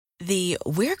The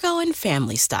We're Going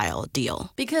Family Style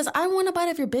deal. Because I want a bite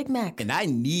of your Big Mac. And I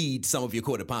need some of your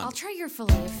Quarter Pounder. I'll try your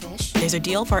filet of fish. There's a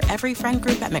deal for every friend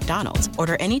group at McDonald's.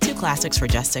 Order any two classics for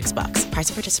just $6.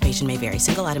 Price of participation may vary.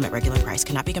 Single item at regular price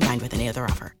cannot be combined with any other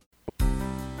offer.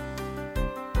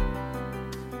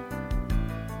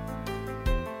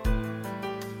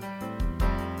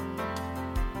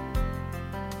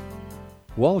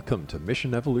 Welcome to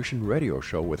Mission Evolution Radio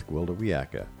Show with Gwilda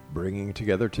Wiyaka, bringing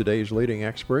together today's leading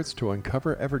experts to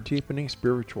uncover ever-deepening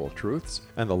spiritual truths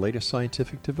and the latest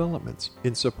scientific developments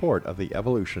in support of the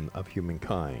evolution of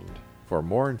humankind. For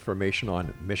more information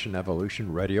on Mission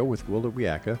Evolution Radio with Gwilda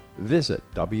Wiyaka, visit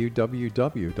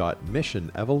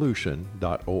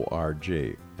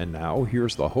www.missionevolution.org. And now,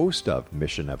 here's the host of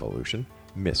Mission Evolution,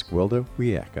 Miss Gwilda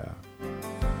Wiyaka.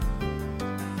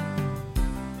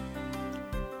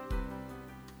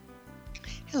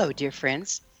 Hello, dear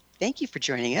friends. Thank you for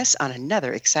joining us on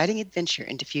another exciting adventure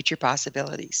into future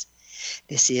possibilities.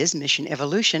 This is Mission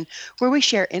Evolution, where we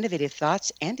share innovative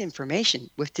thoughts and information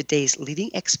with today's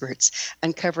leading experts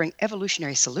uncovering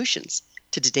evolutionary solutions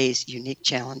to today's unique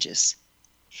challenges.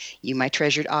 You, my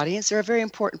treasured audience, are a very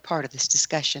important part of this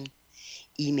discussion.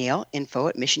 Email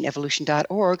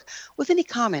info@missionevolution.org with any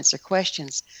comments or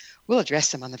questions. We'll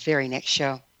address them on the very next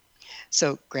show.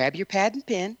 So grab your pad and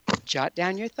pen, jot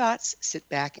down your thoughts, sit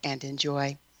back and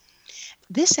enjoy.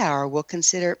 This hour will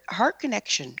consider heart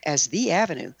connection as the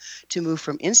avenue to move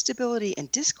from instability and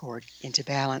discord into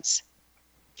balance.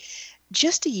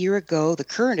 Just a year ago, the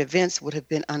current events would have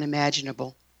been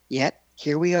unimaginable. Yet,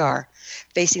 here we are,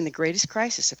 facing the greatest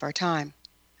crisis of our time.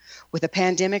 With a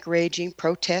pandemic raging,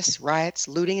 protests, riots,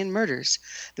 looting, and murders,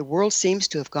 the world seems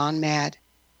to have gone mad.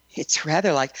 It's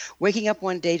rather like waking up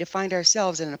one day to find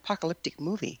ourselves in an apocalyptic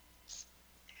movie.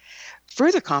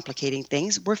 Further complicating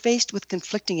things, we're faced with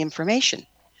conflicting information.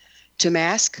 To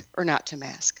mask or not to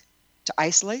mask. To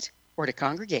isolate or to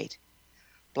congregate.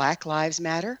 Black lives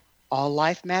matter, all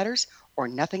life matters, or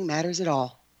nothing matters at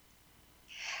all.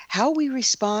 How we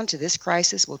respond to this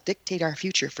crisis will dictate our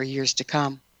future for years to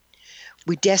come.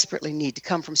 We desperately need to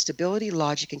come from stability,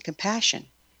 logic, and compassion.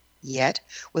 Yet,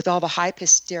 with all the hype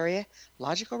hysteria,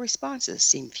 logical responses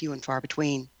seem few and far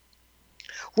between.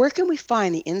 Where can we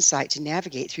find the insight to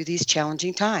navigate through these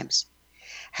challenging times?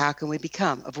 How can we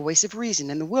become a voice of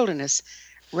reason in the wilderness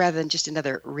rather than just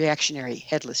another reactionary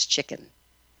headless chicken?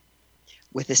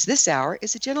 With us this hour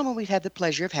is a gentleman we've had the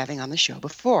pleasure of having on the show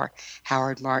before,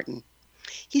 Howard Martin.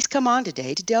 He's come on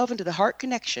today to delve into the heart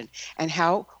connection and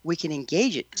how we can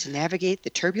engage it to navigate the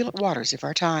turbulent waters of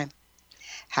our time.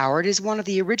 Howard is one of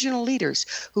the original leaders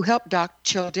who helped Dr.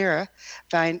 Childera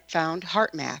found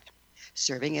HeartMath,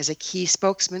 serving as a key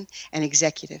spokesman and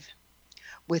executive.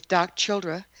 With Dr.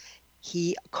 Childera,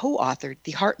 he co-authored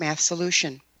the HeartMath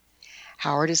solution.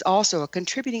 Howard is also a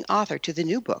contributing author to the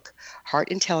new book, Heart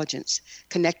Intelligence,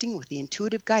 Connecting with the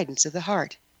Intuitive Guidance of the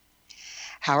Heart.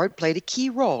 Howard played a key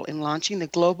role in launching the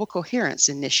Global Coherence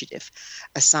Initiative,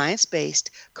 a science-based,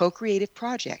 co-creative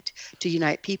project to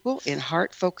unite people in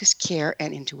heart-focused care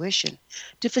and intuition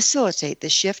to facilitate the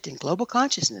shift in global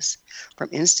consciousness from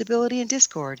instability and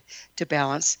discord to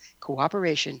balance,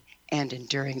 cooperation, and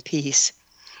enduring peace.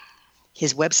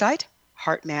 His website,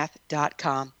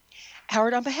 heartmath.com.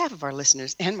 Howard, on behalf of our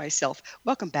listeners and myself,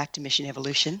 welcome back to Mission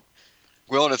Evolution.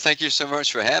 Gwilda, thank you so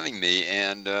much for having me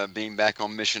and being back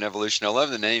on Mission Evolution. I love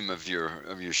the name of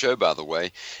your show, by the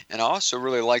way, and I also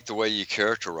really like the way you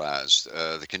characterized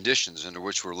the conditions under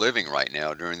which we're living right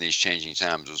now during these changing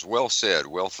times. It was well said,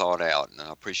 well thought out, and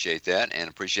I appreciate that and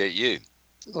appreciate you.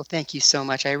 Well, thank you so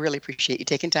much. I really appreciate you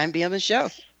taking time to be on the show.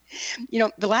 You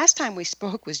know, the last time we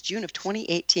spoke was June of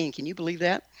 2018. Can you believe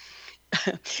that?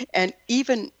 And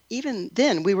even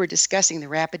then, we were discussing the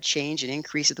rapid change and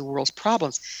increase of the world's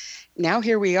problems. Now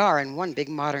here we are in one big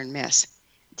modern mess.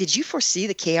 Did you foresee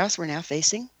the chaos we're now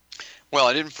facing? Well,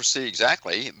 I didn't foresee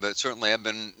exactly, but certainly I've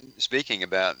been speaking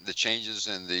about the changes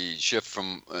and the shift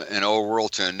from an old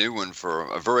world to a new one for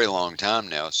a very long time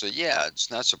now. So yeah,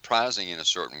 it's not surprising in a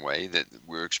certain way that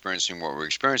we're experiencing what we're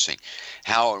experiencing.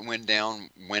 How it went down,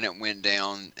 when it went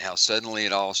down, how suddenly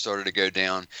it all started to go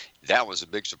down, that was a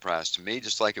big surprise to me,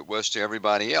 just like it was to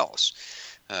everybody else.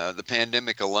 The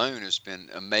pandemic alone has been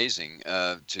amazing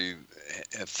to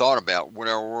have thought about what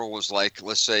our world was like,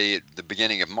 let's say, at the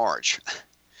beginning of March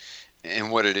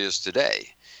and what it is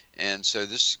today. And so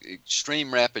this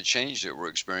extreme rapid change that we're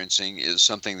experiencing is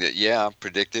something that, yeah, I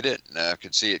predicted it. I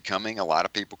could see it coming. A lot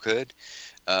of people could.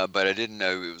 But I didn't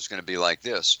know it was going to be like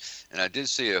this. And I did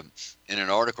see in an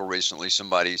article recently,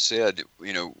 somebody said,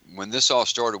 you know, when this all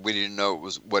started, we didn't know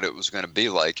what it was going to be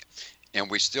like, and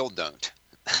we still don't.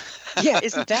 Yeah,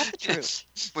 isn't that the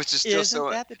truth? Which is still Isn't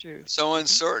that the truth? so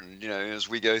uncertain, as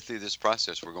we go through this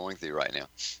process we're going through right now.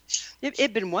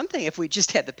 It'd been one thing if we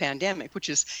just had the pandemic, which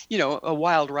is, a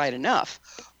wild ride enough.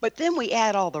 But then we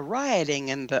add all the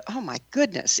rioting and oh my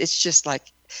goodness, it's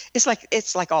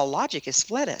like all logic has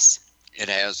fled us. It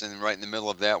has, and right in the middle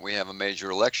of that, we have a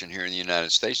major election here in the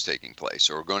United States taking place,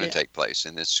 or going to take place,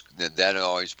 and that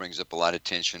always brings up a lot of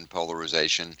tension,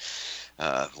 polarization,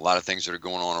 a lot of things that are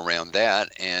going on around that,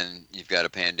 and you've got a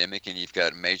pandemic, and you've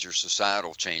got major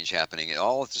societal change happening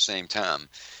all at the same time.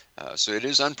 So it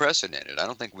is unprecedented. I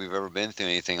don't think we've ever been through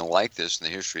anything like this in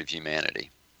the history of humanity.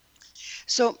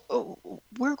 So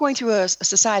we're going through a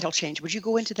societal change. Would you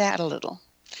go into that a little?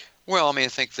 Well, I mean, I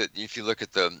think that if you look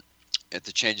at the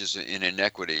changes in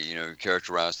inequity,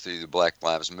 characterized through the Black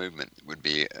Lives Movement, would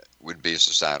be a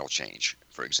societal change,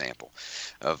 for example,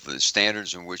 of the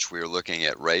standards in which we are looking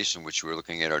at race, in which we're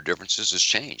looking at our differences, has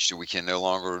changed. We can no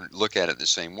longer look at it the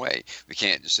same way. We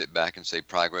can't just sit back and say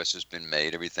progress has been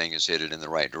made, everything is headed in the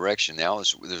right direction. Now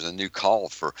there's a new call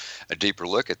for a deeper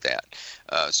look at that.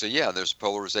 So yeah, there's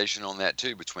polarization on that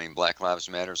too, between Black Lives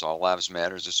Matters, All Lives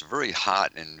Matters. It's a very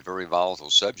hot and very volatile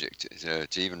subject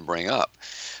to even bring up.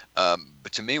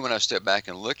 But to me, when I step back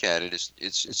and look at it,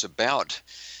 it's about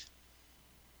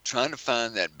trying to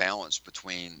find that balance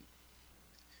between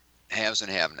haves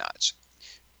and have-nots,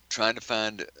 trying to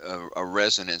find a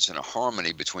resonance and a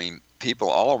harmony between people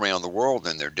all around the world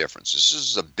and their differences.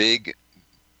 This is a big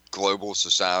global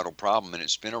societal problem, and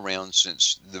it's been around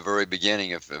since the very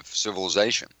beginning of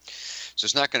civilization. So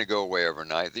it's not going to go away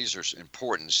overnight. These are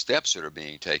important steps that are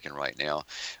being taken right now,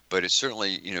 but it's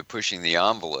certainly, pushing the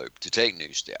envelope to take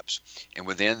new steps. And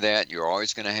within that, you're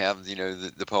always going to have,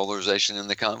 the polarization and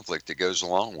the conflict that goes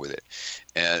along with it.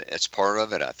 And it's part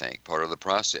of it, I think, part of the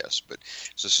process. But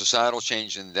so societal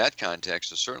change in that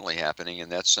context is certainly happening, and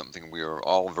that's something we are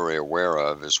all very aware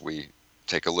of as we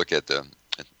take a look at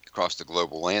across the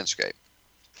global landscape.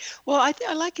 Well,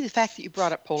 I like the fact that you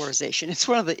brought up polarization. It's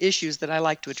one of the issues that I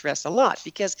like to address a lot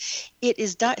because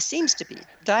it seems to be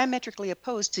diametrically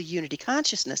opposed to unity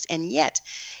consciousness. And yet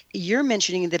you're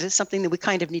mentioning that it's something that we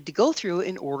kind of need to go through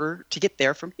in order to get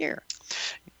there from here.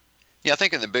 Yeah, I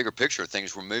think in the bigger picture of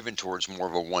things, we're moving towards more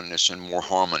of a oneness and more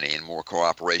harmony and more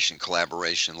cooperation,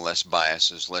 collaboration, less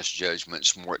biases, less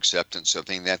judgments, more acceptance of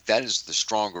things. That is the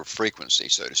stronger frequency,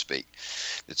 so to speak,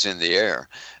 that's in the air.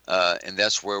 And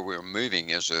that's where we're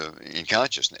moving in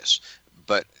consciousness.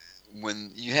 But when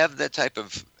you have that type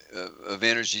of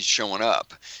energy showing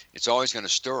up, it's always going to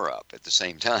stir up at the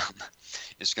same time.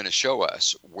 It's going to show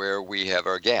us where we have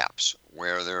our gaps,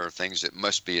 where there are things that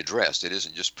must be addressed. It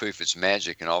isn't just poof, it's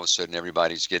magic, and all of a sudden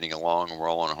everybody's getting along and we're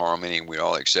all in harmony and we're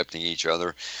all accepting each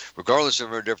other, regardless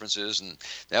of our differences. And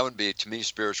that would be, to me,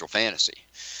 spiritual fantasy.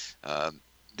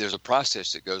 There's a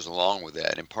process that goes along with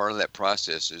that, and part of that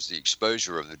process is the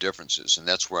exposure of the differences, and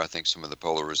that's where I think some of the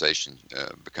polarization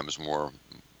becomes more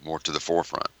to the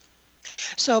forefront.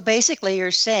 So basically you're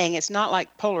saying it's not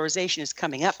like polarization is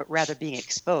coming up, but rather being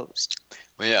exposed.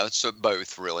 Well, yeah, it's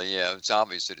both, really. Yeah, it's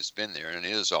obvious that it's been there, and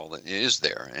it is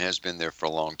there, and has been there for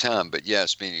a long time. But yeah,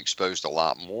 it's being exposed a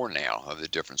lot more now of the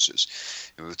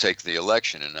differences. And we'll take the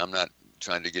election, and I'm not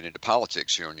trying to get into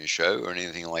politics here on your show or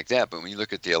anything like that, but when you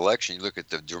look at the election, you look at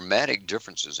the dramatic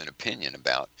differences in opinion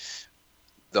about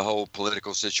the whole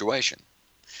political situation.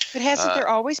 But hasn't there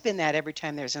always been that every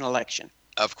time there's an election?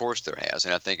 Of course there has,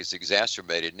 and I think it's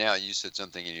exacerbated now. You said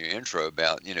something in your intro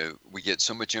about, we get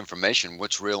so much information,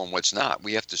 what's real and what's not.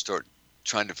 We have to start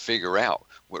trying to figure out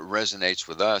what resonates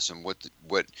with us and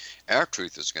what our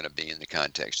truth is going to be in the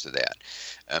context of that.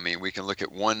 I mean, we can look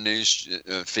at one news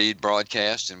feed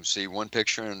broadcast and see one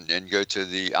picture and go to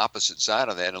the opposite side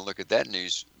of that and look at that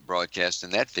news broadcast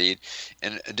in that feed,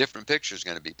 and a different picture is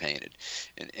going to be painted.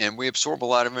 And we absorb a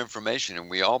lot of information, and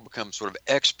we all become sort of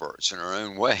experts in our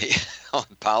own way on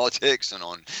politics and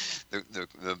on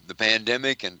the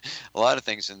pandemic and a lot of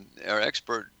things. And our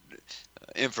expert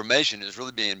information is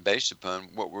really being based upon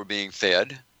what we're being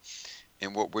fed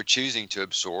and what we're choosing to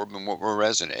absorb and what we're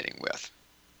resonating with.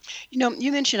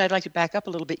 You mentioned, I'd like to back up a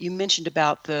little bit. You mentioned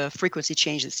about the frequency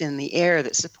change that's in the air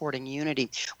that's supporting unity.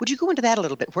 Would you go into that a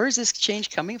little bit? Where is this change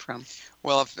coming from?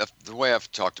 Well, the way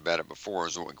I've talked about it before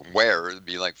is where it'd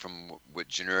be like from what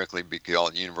generically be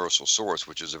called universal source,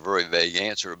 which is a very vague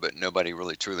answer, but nobody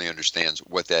really truly understands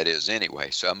what that is anyway.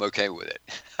 So I'm okay with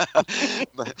it.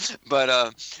 but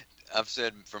I've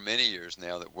said for many years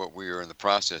now that what we are in the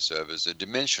process of is a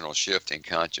dimensional shift in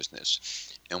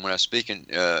consciousness. And when I speak in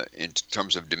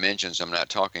terms of dimensions, I'm not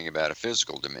talking about a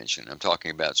physical dimension. I'm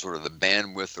talking about sort of the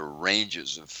bandwidth or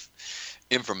ranges of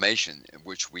information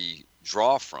which we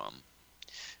draw from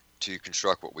to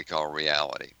construct what we call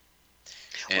reality.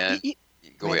 Well, And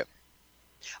go right. ahead.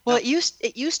 Well, No.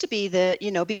 it used to be that,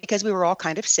 because we were all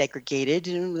kind of segregated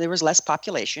and there was less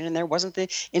population and there wasn't the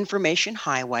information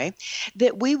highway,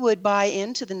 that we would buy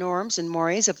into the norms and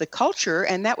mores of the culture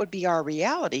and that would be our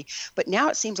reality. But now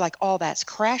it seems like all that's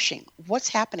crashing. What's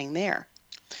happening there?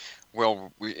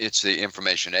 Well, it's the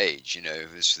information age.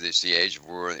 It's the age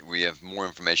where we have more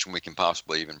information we can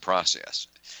possibly even process.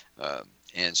 Uh,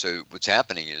 and so what's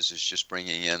happening is it's just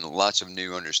bringing in lots of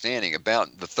new understanding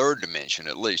about the third dimension,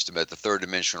 at least about the third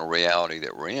dimensional reality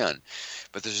that we're in.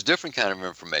 But there's a different kind of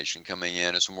information coming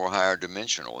in. It's more higher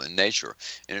dimensional in nature.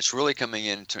 And it's really coming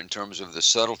in terms of the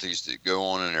subtleties that go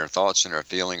on in our thoughts and our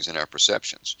feelings and our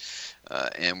perceptions.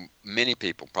 And many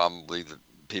people, probably the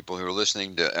people who are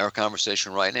listening to our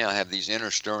conversation right now, have these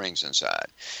inner stirrings inside.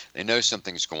 They know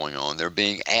something's going on. They're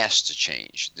being asked to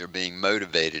change. They're being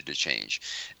motivated to change.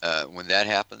 When that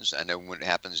happens, I know what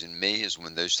happens in me is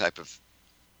when those type of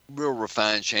real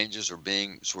refined changes are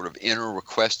being sort of inner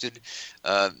requested,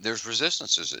 there's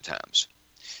resistances at times.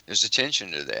 There's a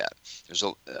tension to that. There's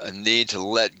a need to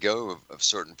let go of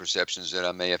certain perceptions that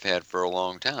I may have had for a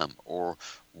long time, or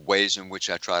ways in which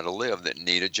I try to live that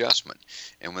need adjustment.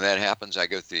 And when that happens, I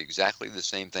go through exactly the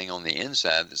same thing on the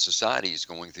inside that society is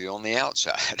going through on the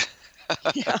outside.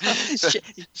 Yeah. So,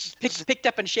 Picked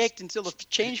up and shaked until the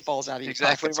change falls out of your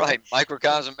exactly pockets. right.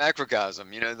 Microcosm, macrocosm.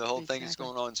 The whole thing is Exactly.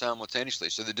 going on simultaneously.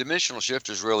 So the dimensional shift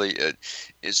is really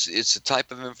it's a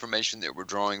type of information that we're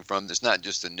drawing from. That's not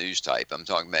just a news type. I'm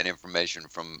talking about information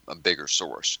from a bigger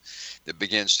source that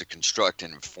begins to construct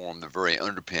and inform the very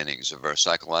underpinnings of our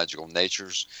psychological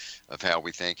natures, of how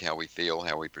we think, how we feel,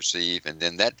 how we perceive, and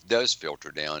then that does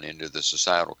filter down into the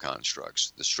societal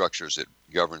constructs, the structures that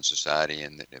govern society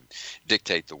and that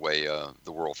dictate the way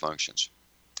the world functions.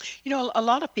 A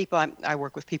lot of people, I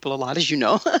work with people a lot, as you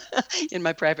know, in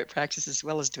my private practice as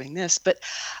well as doing this. But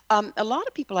a lot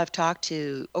of people I've talked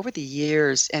to over the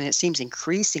years, and it seems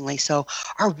increasingly so,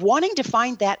 are wanting to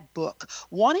find that book,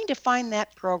 wanting to find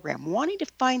that program, wanting to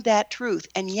find that truth.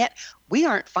 And yet we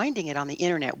aren't finding it on the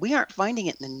internet. We aren't finding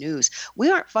it in the news.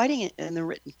 We aren't finding it in the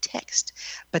written text.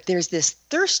 But there's this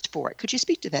thirst for it. Could you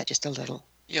speak to that just a little?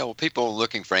 Yeah, well, people are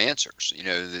looking for answers.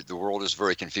 The world is a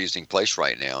very confusing place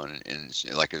right now. And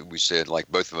like we said, like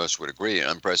both of us would agree, at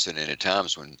unprecedented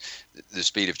times when the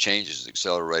speed of change is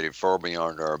accelerated far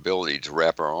beyond our ability to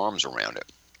wrap our arms around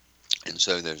it. And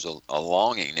so there's a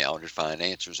longing now to find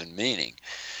answers and meaning.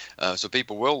 So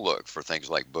people will look for things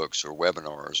like books or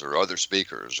webinars or other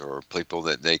speakers or people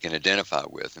that they can identify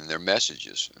with and their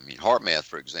messages. I mean, HeartMath,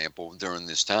 for example, during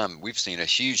this time, we've seen a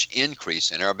huge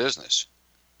increase in our business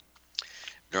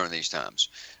during these times.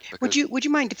 Would you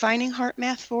mind defining heart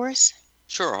math for us?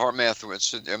 Sure, HeartMath,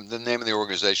 it's the name of the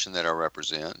organization that I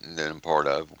represent and that I'm part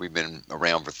of. We've been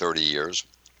around for 30 years.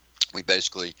 We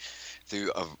basically,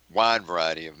 through a wide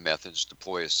variety of methods,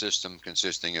 deploy a system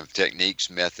consisting of techniques,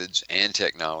 methods, and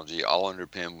technology, all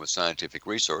underpinned with scientific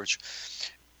research,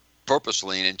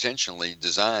 purposely and intentionally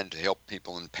designed to help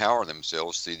people empower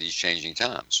themselves through these changing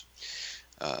times.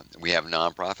 We have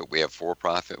nonprofit, we have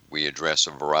for-profit, we address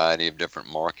a variety of different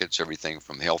markets, everything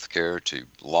from healthcare to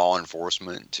law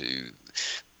enforcement to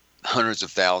hundreds of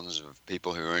thousands of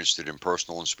people who are interested in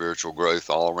personal and spiritual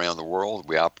growth all around the world.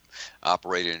 We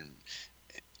operate and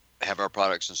have our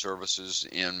products and services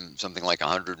in something like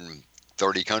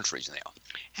 130 countries now.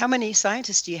 How many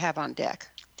scientists do you have on deck?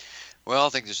 Well, I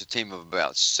think there's a team of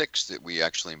about 6 that we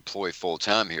actually employ full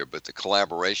time here, but the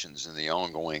collaborations and the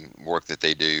ongoing work that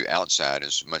they do outside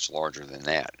is much larger than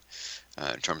that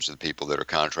in terms of the people that are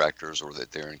contractors or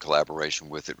that they're in collaboration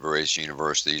with at various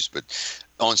universities. But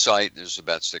on site, there's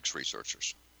about 6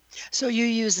 researchers. So you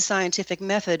use the scientific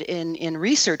method in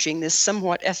researching this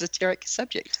somewhat esoteric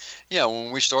subject. Yeah,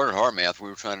 when we started HeartMath, we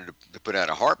were trying to put out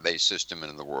a heart-based system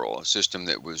into the world, a system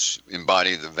that was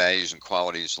embodied the values and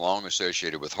qualities long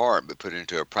associated with heart, but put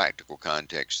into a practical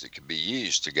context that could be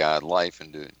used to guide life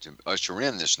and to usher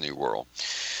in this new world.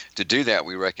 To do that,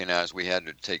 we recognized we had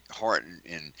to take heart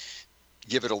and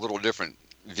give it a little different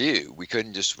view. We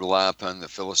couldn't just rely upon the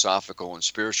philosophical and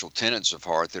spiritual tenets of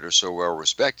heart that are so well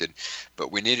respected,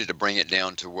 but we needed to bring it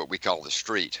down to what we call the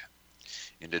street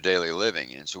into daily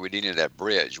living. And so we needed that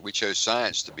bridge. We chose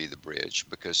science to be the bridge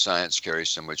because science carries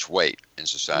so much weight in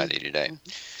society today.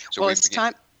 So well, it's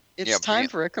time. It's time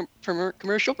for a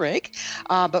commercial break,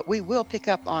 but we will pick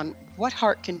up on what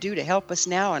heart can do to help us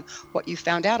now and what you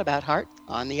found out about heart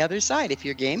on the other side, if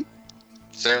you're game.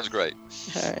 Sounds great.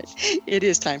 All right. It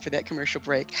is time for that commercial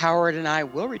break. Howard and I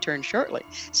will return shortly,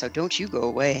 so don't you go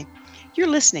away. You're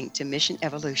listening to Mission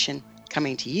Evolution.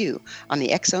 coming to you on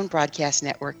the X Zone Broadcast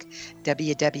Network,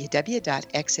 www.xzbn.net.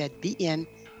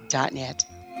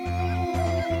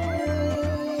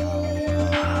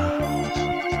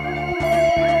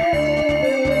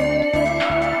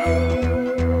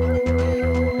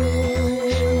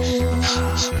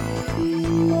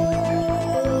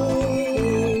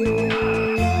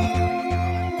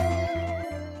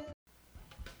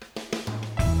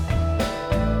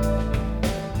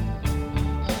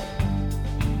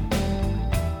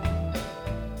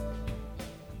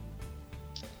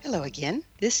 Hello again.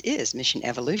 This is Mission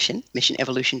Evolution,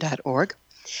 missionevolution.org,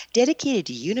 dedicated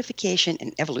to unification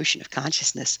and evolution of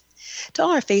consciousness. To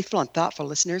all our faithful and thoughtful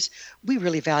listeners, we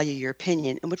really value your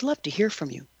opinion and would love to hear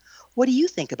from you. What do you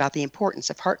think about the importance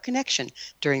of heart connection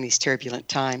during these turbulent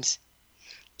times?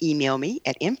 Email me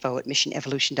at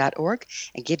info@missionevolution.org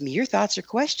and give me your thoughts or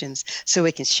questions so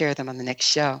we can share them on the next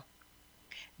show.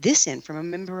 This in from a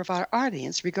member of our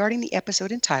audience regarding the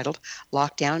episode entitled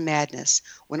Lockdown Madness,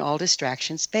 When All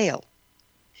Distractions Fail.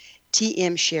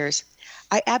 TM shares,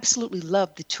 I absolutely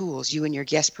love the tools you and your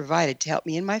guests provided to help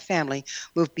me and my family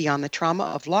move beyond the trauma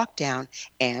of lockdown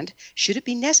and, should it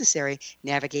be necessary,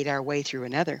 navigate our way through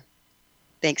another.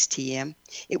 Thanks, TM.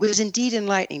 It was indeed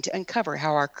enlightening to uncover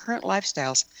how our current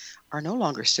lifestyles are no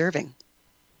longer serving.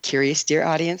 Curious, dear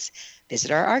audience, visit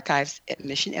our archives at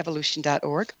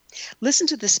missionevolution.org. Listen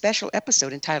to the special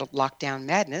episode entitled Lockdown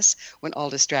Madness, When All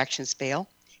Distractions Fail,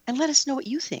 and let us know what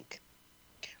you think.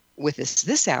 With us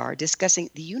this hour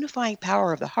discussing the unifying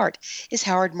power of the heart is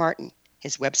Howard Martin.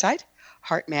 His website,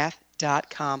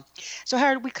 heartmath.com. So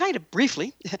Howard, we kind of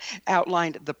briefly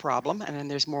outlined the problem, and then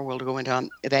there's more we'll go into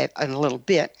on that in a little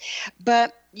bit.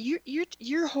 But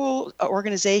your whole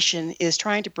organization is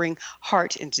trying to bring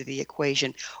heart into the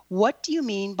equation. What do you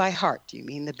mean by heart? Do you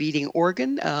mean the beating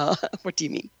organ? What do you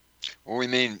mean? Well, we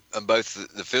mean both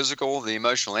the physical, the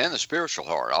emotional, and the spiritual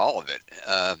heart, all of it.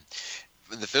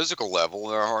 The physical level,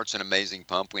 our heart's an amazing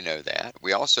pump. We know that.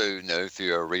 We also know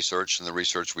through our research and the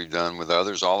research we've done with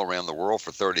others all around the world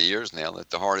for 30 years now that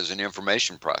the heart is an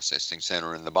information processing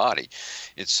center in the body.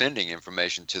 It's sending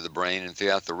information to the brain and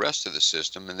throughout the rest of the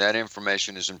system, and that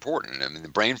information is important. I mean, the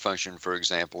brain function, for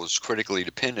example, is critically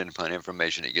dependent upon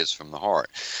information it gets from the heart.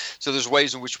 So there's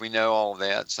ways in which we know all of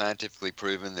that, scientifically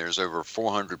proven. There's over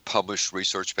 400 published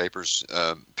research papers,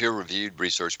 peer-reviewed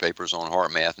research papers on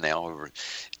heart math now, over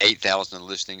 8,000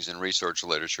 listings in research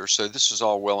literature. So this is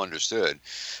all well understood.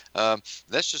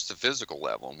 That's just the physical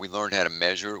level. And we learned how to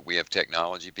measure it. We have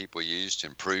technology people use to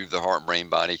improve the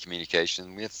heart-brain-body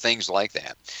communication. We have things like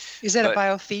that. Is that a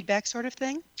biofeedback sort of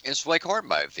thing? It's like heart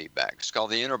biofeedback. It's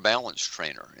called the inner balance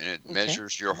trainer, and it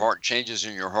measures your heart changes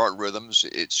in your heart rhythms.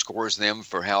 It scores them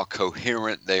for how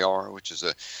coherent they are, which is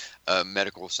a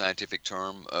medical scientific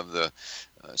term of the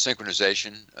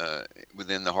synchronization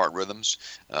within the heart rhythms,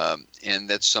 and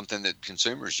that's something that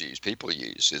consumers use, people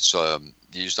use. It's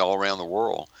used all around the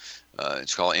world.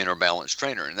 It's called Inner Balance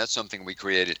Trainer, and that's something we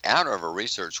created out of our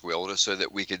research, Wilda, so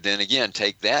that we could then again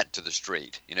take that to the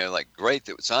street. You know, like great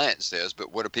that science says,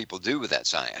 but what do people do with that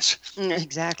science?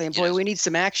 Exactly, and boy, we need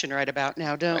some action right about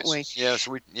now, don't we? Yeah,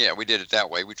 so we did it that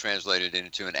way. We translated it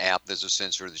into an app. There's a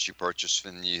sensor that you purchase,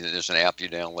 and there's an app you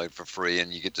download for free,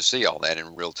 and you get to see all that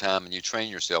in real time, and you train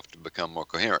yourself to become more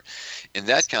coherent. In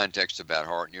that context about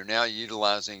heart, you're now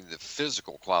utilizing the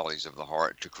physical qualities of the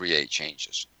heart to create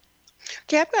changes.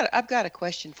 Okay, I've got a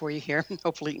question for you here.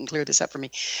 Hopefully you can clear this up for me.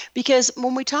 Because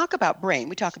when we talk about brain,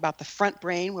 we talk about the front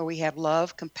brain where we have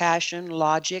love, compassion,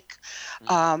 logic,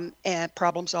 and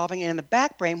problem solving, and in the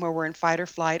back brain where we're in fight or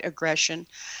flight, aggression.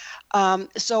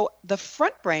 So the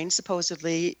front brain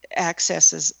supposedly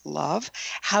accesses love.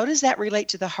 How does that relate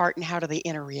to the heart, and how do they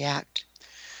interact?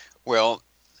 Well,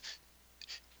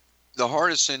 the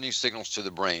heart is sending signals to the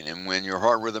brain, and when your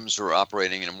heart rhythms are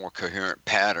operating in a more coherent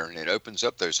pattern, it opens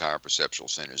up those higher perceptual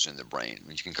centers in the brain.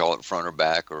 You can call it front or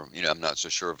back, or, I'm not so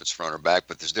sure if it's front or back,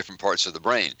 but there's different parts of the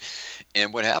brain.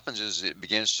 And what happens is it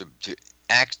begins to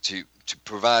act to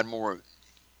provide more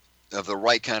of the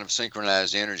right kind of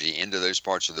synchronized energy into those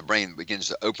parts of the brain that begins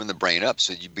to open the brain up,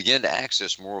 so you begin to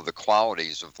access more of the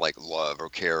qualities of like love or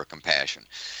care or compassion.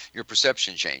 Your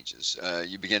perception changes.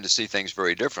 You begin to see things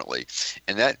very differently,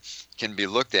 and that can be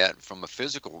looked at from a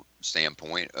physical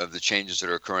standpoint of the changes that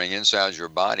are occurring inside your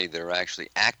body that are actually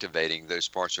activating those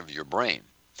parts of your brain.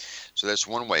 So that's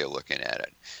one way of looking at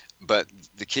it. But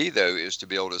the key, though, is to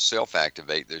be able to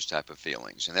self-activate those type of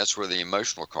feelings, and that's where the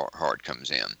emotional heart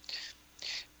comes in.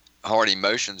 Hard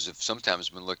emotions have sometimes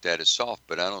been looked at as soft,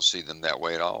 but I don't see them that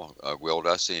way at all, Wild.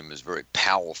 I see them as very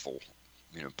powerful,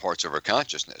 parts of our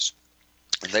consciousness.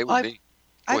 And they would be.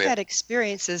 Go I've ahead. had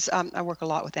experiences. I work a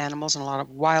lot with animals and a lot of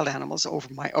wild animals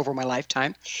over my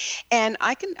lifetime, and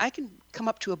I can come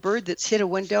up to a bird that's hit a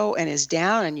window and is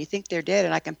down, and you think they're dead,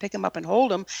 and I can pick them up and hold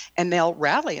them, and they'll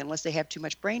rally unless they have too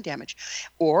much brain damage.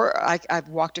 Or I've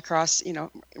walked across,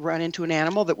 run into an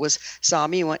animal that saw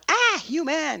me and went,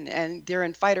 human, and they're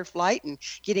in fight or flight and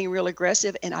getting real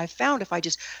aggressive. And I found if I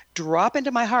just drop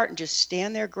into my heart and just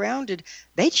stand there grounded,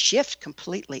 they'd shift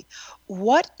completely.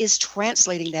 What is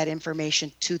translating that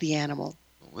information to the animal?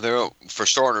 For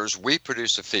starters, we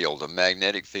produce a field, a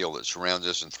magnetic field that surrounds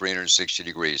us in 360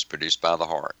 degrees, produced by the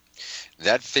heart.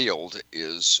 That field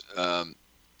is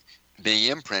being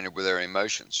imprinted with our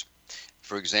emotions.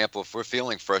 For example, if we're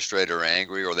feeling frustrated or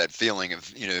angry, or that feeling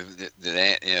of,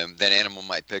 that animal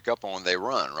might pick up on, they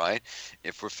run, right?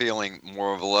 If we're feeling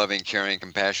more of a loving, caring,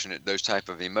 compassionate, those type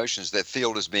of emotions, that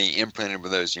field is being imprinted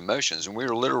with those emotions, and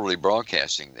we're literally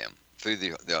broadcasting them through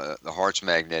the heart's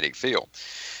magnetic field.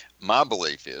 My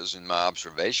belief is, and my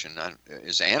observation,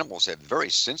 is animals have very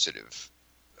sensitive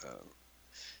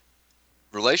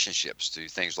relationships to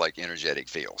things like energetic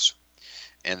fields.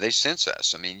 And they sense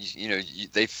us. I mean,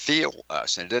 they feel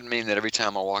us. And it doesn't mean that every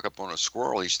time I walk up on a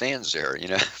squirrel, he stands there,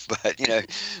 but,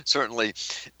 certainly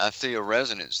I feel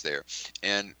resonance there.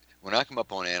 And when I come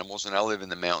up on animals, and I live in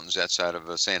the mountains outside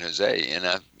of San Jose, and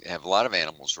I have a lot of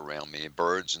animals around me,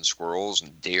 birds and squirrels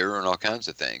and deer and all kinds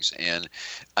of things. And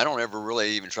I don't ever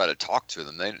really even try to talk to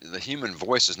them. The human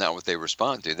voice is not what they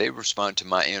respond to. They respond to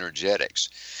my energetics.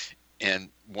 And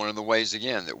one of the ways,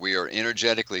 again, that we are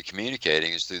energetically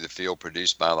communicating is through the field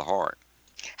produced by the heart.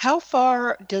 How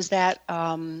far does that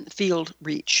field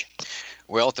reach?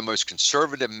 Well, the most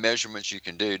conservative measurements you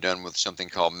can do, done with something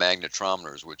called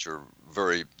magnetometers, which are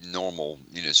very normal,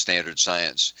 standard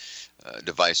science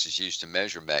devices used to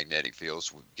measure magnetic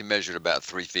fields, we can measure it about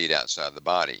 3 feet outside the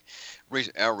body.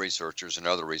 Our researchers and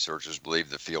other researchers believe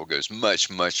the field goes much,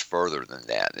 much further than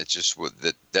that. It's just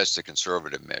that's the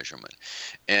conservative measurement.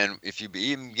 And if you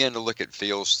even begin to look at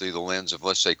fields through the lens of,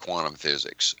 let's say, quantum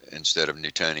physics instead of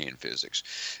Newtonian physics,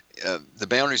 the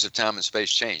boundaries of time and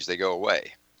space change. They go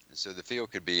away. And so the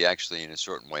field could be actually, in a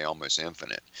certain way, almost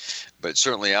infinite. But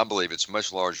certainly I believe it's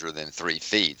much larger than 3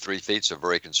 feet. 3 feet's a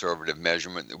very conservative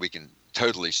measurement that we can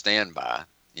totally stand by,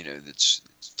 that's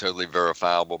totally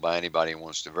verifiable by anybody who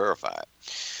wants to verify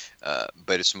it.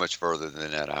 But it's much further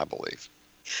than that, I believe.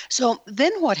 So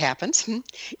then what happens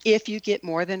if you get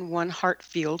more than one heart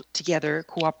field together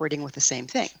cooperating with the same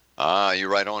thing? You're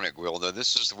right on it, Gwilda.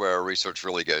 This is where our research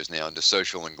really goes now into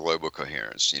social and global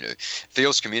coherence.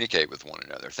 Fields communicate with one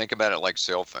another. Think about it like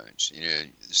cell phones.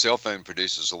 The cell phone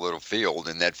produces a little field,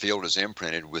 and that field is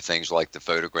imprinted with things like the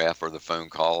photograph or the phone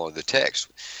call or the text.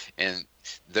 And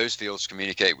those fields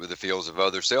communicate with the fields of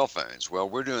other cell phones. Well,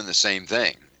 we're doing the same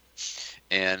thing.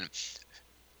 And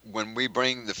when we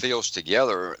bring the fields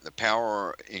together, the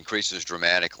power increases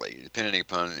dramatically, depending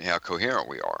upon how coherent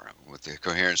we are, what the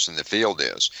coherence in the field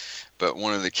is. But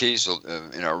one of the keys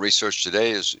in our research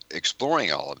today is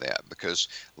exploring all of that, because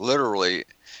literally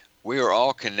we are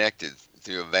all connected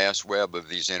through a vast web of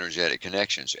these energetic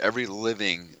connections. Every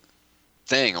living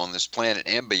thing on this planet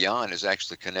and beyond is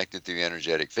actually connected through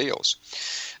energetic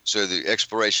fields. So the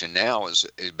exploration now is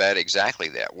about exactly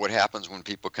that. What happens when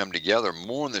people come together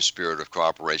more in the spirit of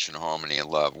cooperation, harmony, and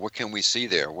love? What can we see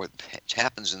there? What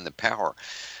happens in the power?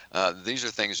 These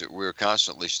are things that we're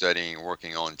constantly studying and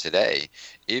working on today.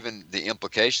 Even the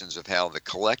implications of how the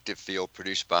collective field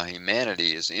produced by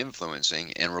humanity is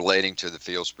influencing and relating to the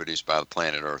fields produced by the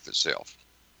planet Earth itself.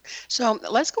 So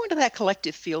let's go into that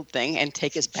collective field thing and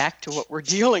take us back to what we're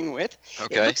dealing with.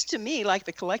 Okay. It looks to me like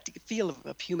the collective field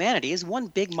of humanity is one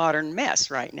big modern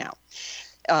mess right now.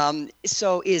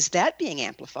 So is that being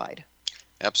amplified?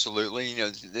 Absolutely.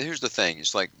 Here's the thing.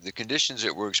 It's like the conditions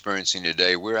that we're experiencing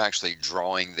today, we're actually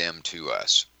drawing them to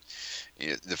us.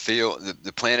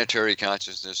 The planetary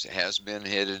consciousness has been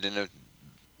headed in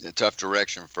a tough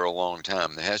direction for a long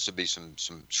time. There has to be some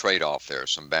trade-off there,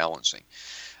 some balancing.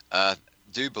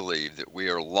 Do believe that we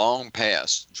are long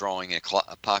past drawing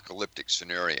apocalyptic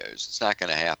scenarios. It's not going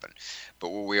to happen. But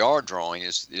what we are drawing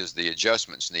is the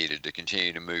adjustments needed to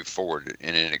continue to move forward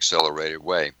in an accelerated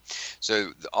way.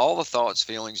 So all the thoughts,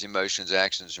 feelings, emotions,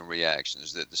 actions, and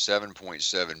reactions that the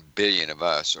 7.7 billion of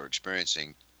us are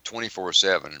experiencing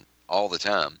 24/7 all the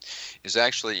time is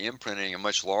actually imprinting a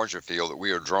much larger field that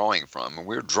we are drawing from. And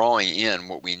we're drawing in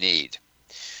what we need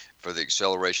for the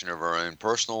acceleration of our own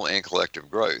personal and collective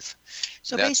growth.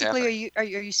 So That's basically, are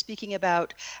you speaking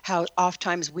about how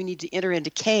oftentimes we need to enter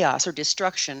into chaos or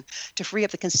destruction to free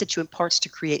up the constituent parts to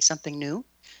create something new?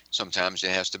 sometimes it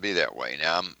has to be that way.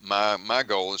 Now, my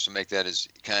goal is to make that as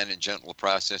kind and gentle a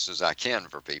process as I can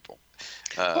for people.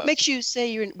 What makes you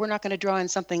say we're not going to draw in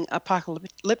something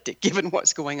apocalyptic given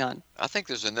what's going on? I think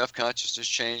there's enough consciousness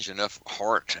change, enough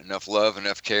heart, enough love,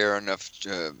 enough care, enough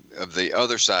of the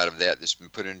other side of that that's been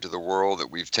put into the world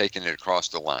that we've taken it across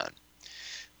the line.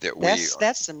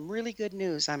 That's some really good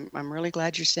news. I'm really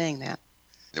glad you're saying that.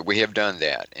 That we have done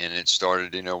that, and it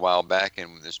started a while back,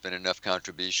 and there's been enough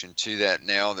contribution to that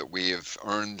now that we have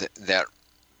earned that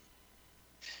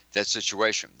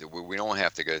situation, that we don't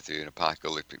have to go through an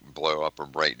apocalyptic blow up or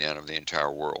breakdown of the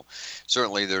entire world.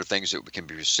 Certainly there are things that can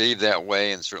be perceived that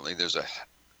way, and certainly there's a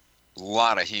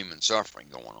lot of human suffering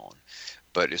going on,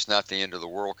 but it's not the end of the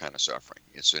world kind of suffering.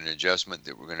 It's an adjustment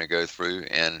that we're going to go through,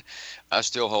 and I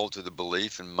still hold to the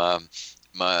belief in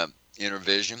my inner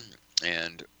vision,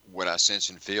 and what I sense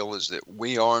and feel is that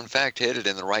we are in fact headed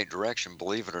in the right direction,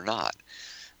 believe it or not.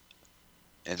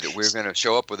 And that we're going to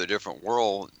show up with a different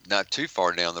world not too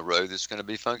far down the road that's going to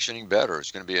be functioning better.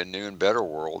 It's going to be a new and better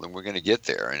world, and we're going to get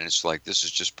there. And it's like this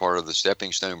is just part of the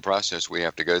stepping stone process we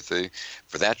have to go through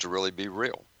for that to really be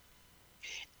real.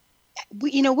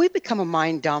 We've become a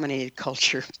mind-dominated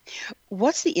culture.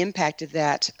 What's the impact of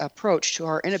that approach to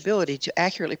our inability to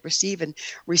accurately perceive and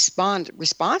respond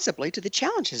responsibly to the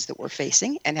challenges that we're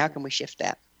facing, and how can we shift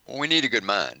that? Well, we need a good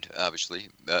mind, obviously,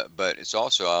 but it's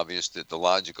also obvious that the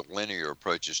logical, linear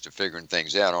approaches to figuring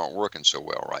things out aren't working so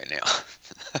well right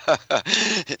now.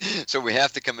 So we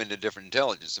have to come into different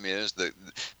intelligence. I mean, there's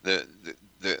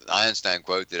the Einstein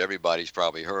quote that everybody's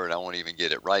probably heard. I won't even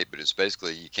get it right, but it's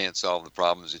basically you can't solve the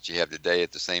problems that you have today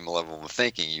at the same level of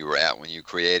thinking you were at when you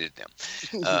created them.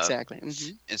 Exactly.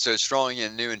 Mm-hmm. And so it's drawing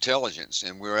in new intelligence,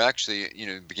 and we're actually,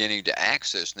 beginning to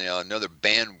access now another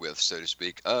bandwidth, so to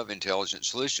speak, of intelligent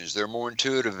solutions. They're more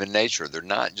intuitive in nature. They're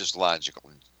not just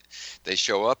logical. They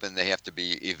show up and they have to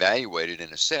be evaluated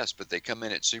and assessed, but they come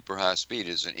in at super high speed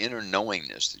as an inner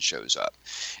knowingness that shows up.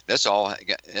 That's all.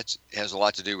 That has a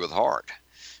lot to do with heart.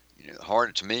 The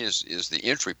heart to me is the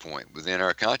entry point within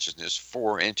our consciousness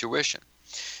for intuition.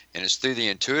 And it's through the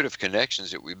intuitive connections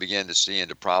that we begin to see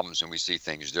into problems and we see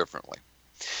things differently.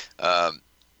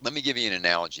 Let me give you an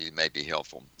analogy that may be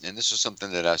helpful. And this is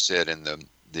something that I said in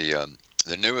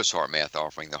the newest Heart Math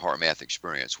offering, the Heart Math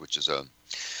Experience, which is a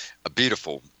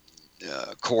beautiful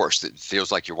course that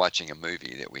feels like you're watching a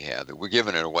movie that we have. That we're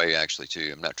giving it away actually too.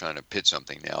 I'm not trying to pitch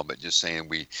something now, but just saying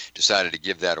we decided to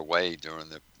give that away during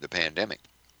the pandemic.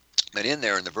 But in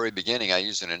there, in the very beginning, I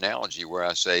use an analogy where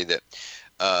I say that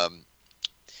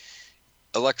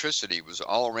electricity was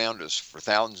all around us for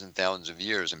thousands and thousands of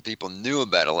years, and people knew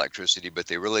about electricity, but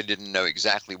they really didn't know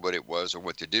exactly what it was or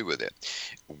what to do with it.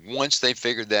 Once they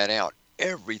figured that out,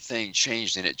 everything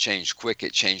changed, and it changed quick.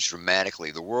 It changed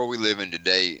dramatically. The world we live in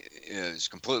today is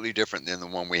completely different than the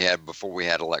one we had before we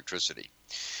had electricity.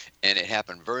 And it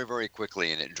happened very, very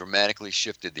quickly, and it dramatically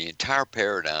shifted the entire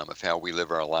paradigm of how we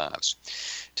live our lives.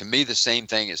 To me, the same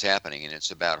thing is happening, and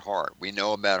it's about heart. We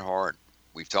know about heart.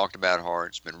 We've talked about heart.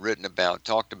 It's been written about,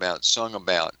 talked about, sung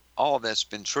about. All of that's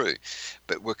been true.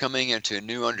 But we're coming into a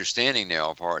new understanding now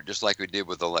of heart, just like we did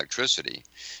with electricity,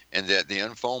 and that the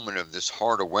unfoldment of this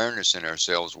heart awareness in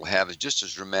ourselves will have just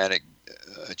as dramatic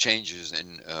changes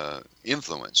and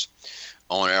influence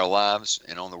on our lives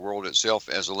and on the world itself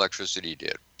as electricity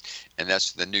did. And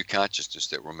that's the new consciousness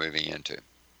that we're moving into.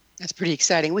 That's pretty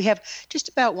exciting. We have just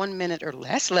about 1 minute or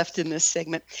less left in this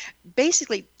segment.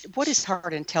 Basically, what is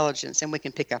heart intelligence? And we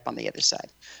can pick up on the other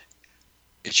side.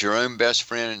 It's your own best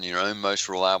friend and your own most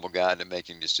reliable guide to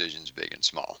making decisions big and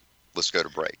small. Let's go to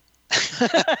break.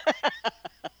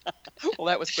 Well,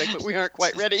 that was quick, but we aren't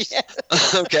quite ready yet.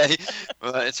 Okay.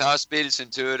 Well, it's high speed. It's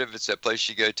intuitive. It's that place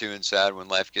you go to inside when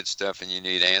life gets tough and you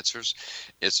need answers.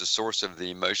 It's a source of the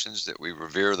emotions that we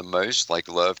revere the most, like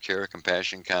love, care,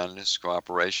 compassion, kindness,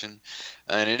 cooperation.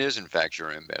 And it is, in fact,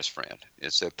 your own best friend.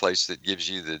 It's a place that gives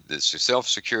you the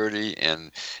self-security and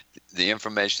the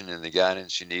information and the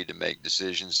guidance you need to make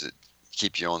decisions that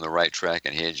keep you on the right track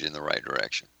and head you in the right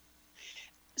direction.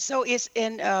 So it's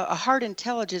a heart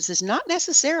intelligence is not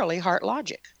necessarily heart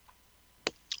logic.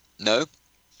 No,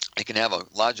 it can have a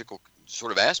logical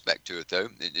sort of aspect to it, though.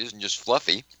 It isn't just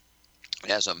fluffy. It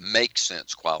has a make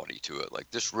sense quality to it.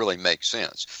 Like, this really makes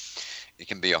sense. It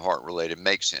can be a heart-related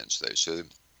make sense, though. So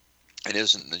it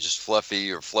isn't just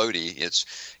fluffy or floaty.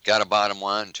 It's got a bottom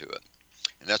line to it.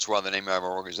 And that's why the name of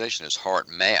our organization is Heart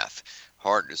Math.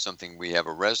 Heart is something we have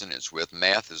a resonance with.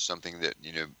 Math is something that,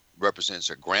 represents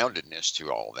a groundedness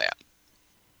to all that.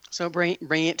 So bring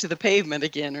it to the pavement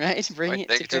again, right? Bring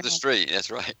it to the street. That's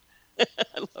right.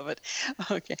 I love it.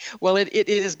 Okay. Well, it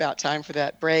is about time for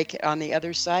that break. On the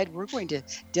other side, we're going to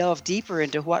delve deeper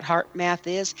into what heart math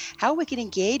is, how we can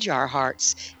engage our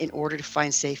hearts in order to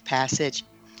find safe passage.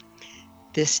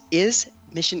 This is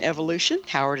Mission Evolution.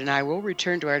 Howard and I will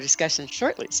return to our discussion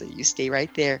shortly, so you stay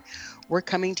right there. We're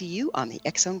coming to you on the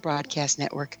X Zone Broadcast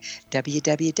Network,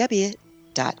 www.xzbn.net.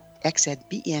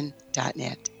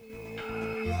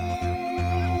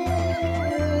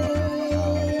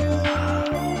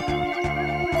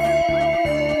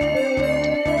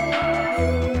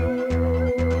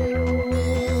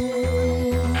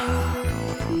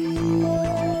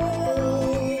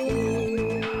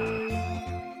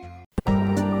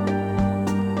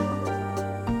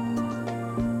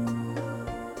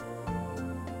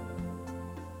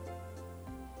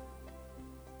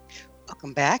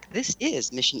 Welcome back. This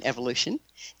is Mission Evolution.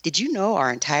 Did you know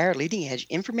our entire leading edge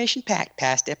information packed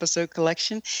past episode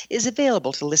collection is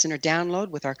available to listen or download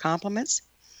with our compliments?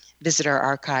 Visit our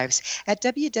archives at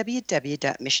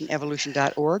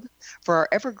www.missionevolution.org for our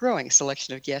ever growing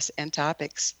selection of guests and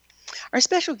topics. Our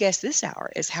special guest this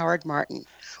hour is Howard Martin.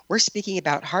 We're speaking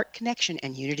about heart connection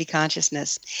and unity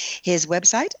consciousness. His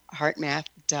website,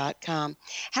 heartmath.com.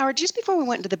 Howard, just before we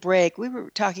went into the break, we were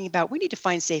talking about we need to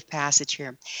find safe passage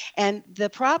here. And the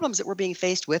problems that we're being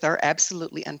faced with are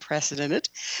absolutely unprecedented.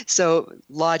 So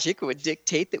logic would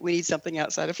dictate that we need something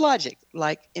outside of logic,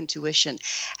 like intuition.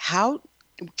 How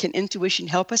can intuition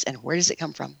help us, and where does it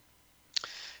come from?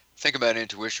 Think about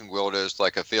intuition, Gwilda, as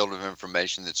like a field of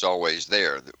information that's always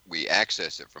there. That we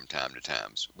access it from time to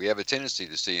time. We have a tendency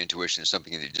to see intuition as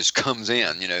something that just comes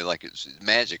in, like it's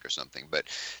magic or something. But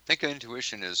think of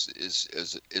intuition as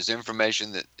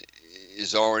information that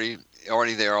is already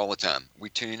there all the time. We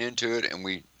tune into it and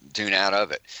we tune out of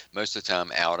it. Most of the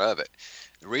time, out of it.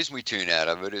 The reason we tune out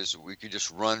of it is we could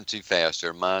just run too fast.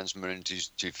 Our mind's moving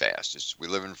too fast. We're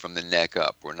living from the neck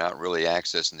up. We're not really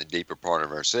accessing the deeper part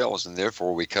of ourselves, and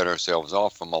therefore we cut ourselves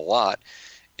off from a lot,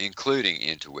 including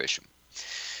intuition.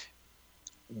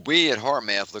 We at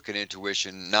HeartMath look at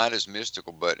intuition not as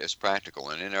mystical, but as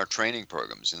practical. And in our training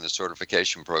programs, in the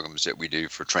certification programs that we do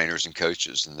for trainers and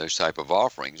coaches and those type of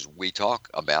offerings, we talk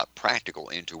about practical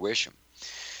intuition.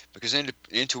 Because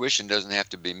intuition doesn't have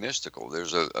to be mystical.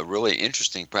 There's a really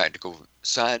interesting practical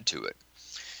side to it.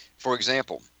 For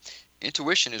example,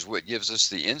 intuition is what gives us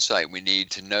the insight we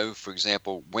need to know, for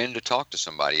example, when to talk to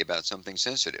somebody about something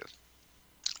sensitive.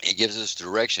 It gives us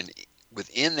direction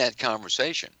within that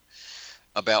conversation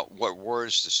about what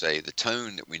words to say, the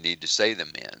tone that we need to say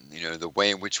them in, the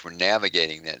way in which we're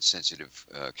navigating that sensitive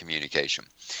communication.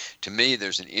 To me,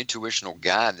 there's an intuitional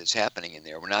guide that's happening in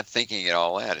there. We're not thinking it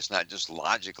all out. It's not just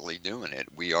logically doing it.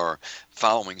 We are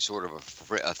following sort of a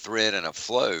thread and a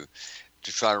flow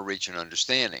to try to reach an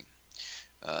understanding.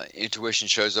 Intuition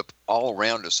shows up all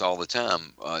around us all the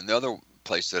time. Another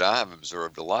place that I have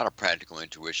observed a lot of practical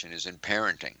intuition is in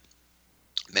parenting.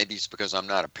 Maybe it's because I'm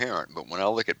not a parent, but when I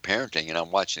look at parenting and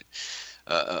I'm watching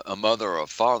a mother or a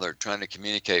father trying to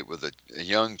communicate with a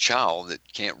young child that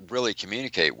can't really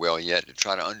communicate well yet to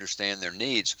try to understand their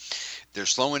needs, they're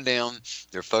slowing down,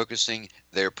 they're focusing,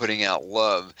 they're putting out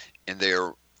love, and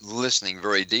they're listening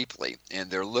very deeply, and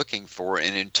they're looking for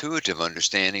an intuitive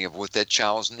understanding of what that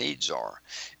child's needs are.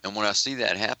 And when I see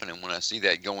that happening, when I see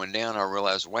that going down, I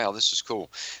realize, wow, this is cool.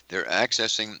 They're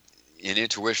accessing an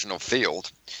intuitional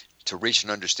field to reach an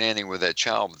understanding with that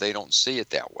child, but they don't see it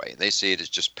that way. They see it as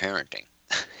just parenting.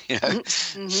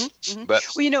 But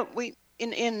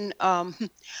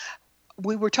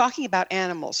we were talking about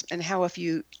animals and how if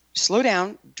you slow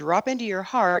down, drop into your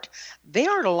heart, they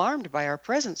aren't alarmed by our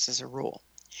presence as a rule.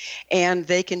 And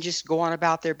they can just go on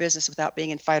about their business without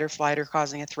being in fight or flight or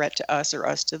causing a threat to us or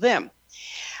us to them.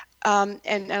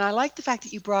 And I like the fact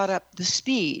that you brought up the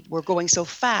speed. We're going so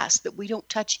fast that we don't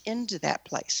touch into that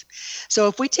place. So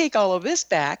if we take all of this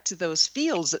back to those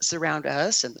fields that surround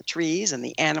us and the trees and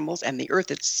the animals and the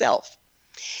earth itself,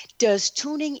 does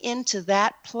tuning into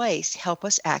that place help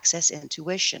us access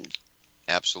intuition?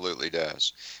 Absolutely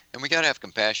does. And we got to have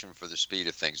compassion for the speed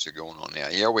of things that are going on now.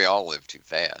 Yeah, we all live too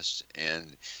fast.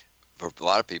 And for a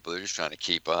lot of people, they're just trying to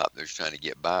keep up. They're just trying to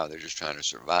get by. They're just trying to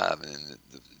survive. And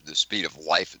the speed of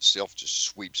life itself just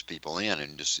sweeps people in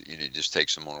and it just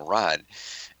takes them on a ride.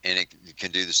 And it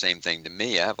can do the same thing to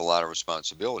me. I have a lot of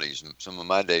responsibilities. And some of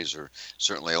my days are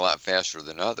certainly a lot faster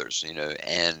than others,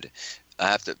 and I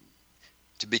have to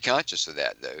be conscious of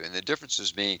that, though. And the difference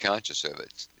is being conscious of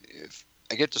it. If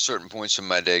I get to certain points in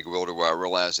my day, Gwilda, where I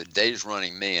realize that day's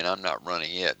running me and I'm not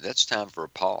running it, that's time for a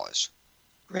pause.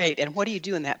 Great. And what do you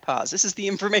do in that pause? This is the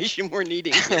information we're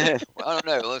needing. Well, I don't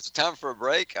know. Well, it's time for a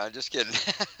break. I'm just kidding.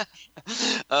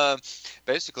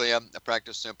 basically, I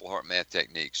practice simple heart math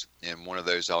techniques. And one of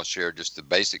those I'll share just the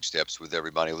basic steps with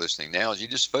everybody listening now is you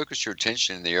just focus your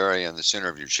attention in the area in the center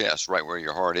of your chest, right where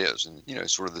your heart is. And,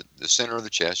 sort of the center of the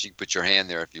chest. You can put your hand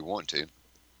there if you want to.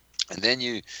 And then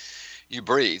you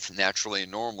breathe naturally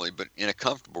and normally, but in a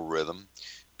comfortable rhythm,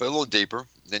 but a little deeper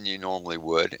than you normally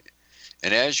would.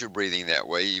 And as you're breathing that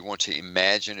way, you want to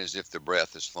imagine as if the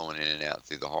breath is flowing in and out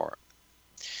through the heart.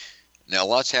 Now,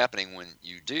 lots happening when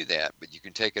you do that, but you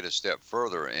can take it a step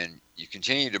further and you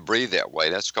continue to breathe that way.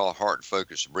 That's called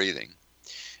heart-focused breathing.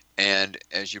 And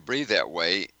as you breathe that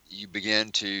way, you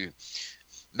begin to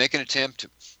make an attempt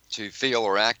to feel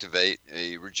or activate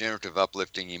a regenerative,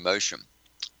 uplifting emotion.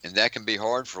 And that can be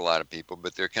hard for a lot of people,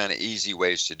 but there are kind of easy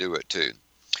ways to do it too.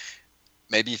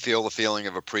 Maybe you feel the feeling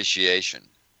of appreciation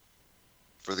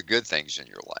for the good things in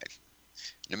your life.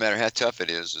 No matter how tough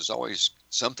it is, there's always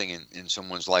something in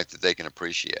someone's life that they can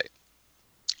appreciate.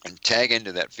 And tag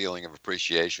into that feeling of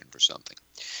appreciation for something.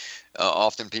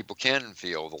 Often people can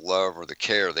feel the love or the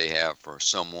care they have for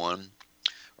someone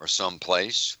or some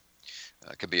place.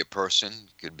 It could be a person,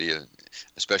 could be a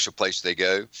special place they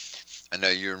go. I know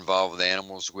you're involved with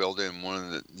animals, Wilda, and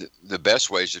one of the best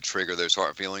ways to trigger those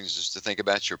heart feelings is to think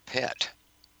about your pet,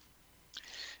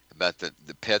 about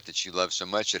the pet that you love so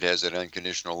much that has that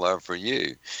unconditional love for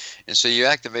you. And so you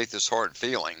activate this heart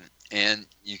feeling, and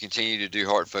you continue to do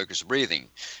heart-focused breathing.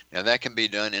 Now, that can be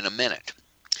done in a minute.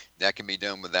 That can be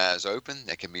done with eyes open.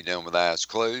 That can be done with eyes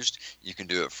closed. You can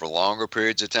do it for longer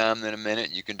periods of time than a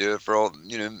minute. You can do it for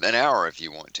an hour if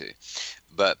you want to.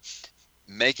 But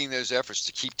making those efforts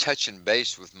to keep touching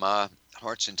base with my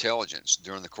heart's intelligence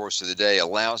during the course of the day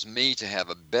allows me to have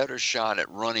a better shot at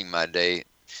running my day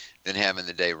than having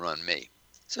the day run me.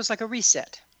 So it's like a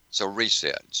reset. So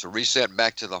reset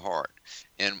back to the heart.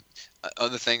 And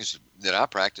other things that I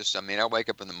practice, I wake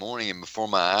up in the morning and before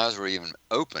my eyes are even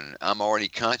open, I'm already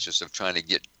conscious of trying to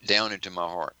get down into my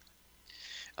heart.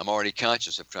 I'm already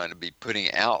conscious of trying to be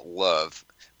putting out love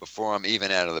before I'm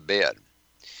even out of the bed.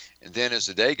 And then as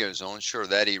the day goes on, sure,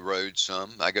 that erodes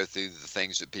some. I go through the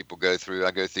things that people go through.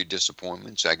 I go through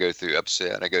disappointments. I go through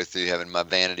upset. I go through having my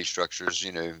vanity structures,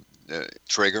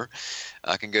 trigger.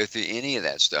 I can go through any of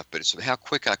that stuff, but it's how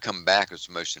quick I come back is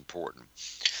the most important.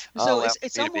 So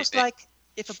it's almost like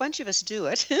if a bunch of us do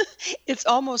it, it's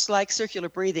almost like circular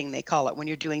breathing, they call it. When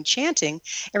you're doing chanting,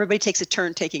 everybody takes a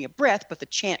turn taking a breath, but the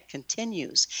chant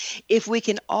continues. If we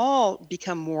can all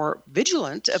become more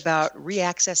vigilant about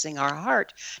reaccessing our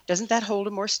heart, doesn't that hold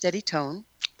a more steady tone?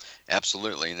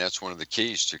 Absolutely, and that's one of the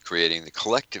keys to creating the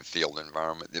collective field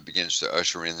environment that begins to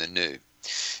usher in the new.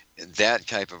 And that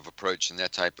type of approach and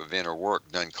that type of inner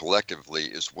work done collectively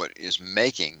is what is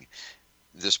making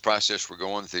this process we're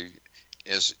going through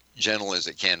as gentle as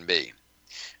it can be.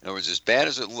 In other words, as bad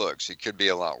as it looks, it could be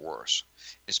a lot worse.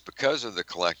 It's because of the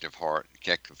collective heart,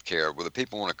 collective care, whether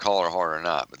people want to call it heart or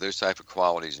not, but those type of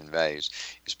qualities and values,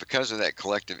 it's because of that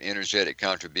collective energetic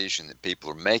contribution that people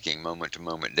are making moment to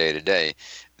moment, day to day,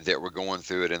 that we're going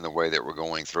through it in the way that we're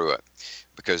going through it.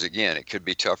 Because again, it could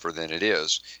be tougher than it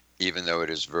is, even though it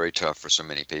is very tough for so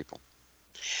many people.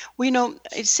 Well,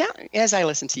 as I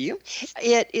listen to you,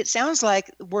 it sounds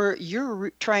like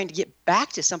you're trying to get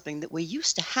back to something that we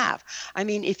used to have.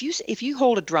 If you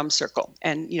hold a drum circle,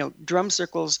 and drum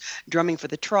circles, drumming for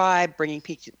the tribe, bringing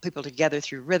people together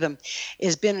through rhythm,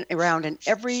 has been around in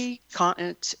every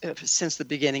continent since the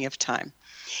beginning of time.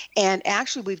 And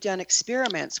actually, we've done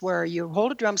experiments where you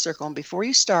hold a drum circle, and before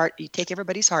you start, you take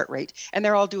everybody's heart rate, and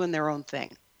they're all doing their own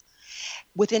thing.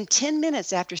 Within 10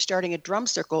 minutes after starting a drum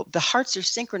circle, the hearts are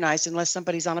synchronized unless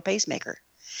somebody's on a pacemaker.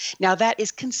 Now, that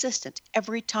is consistent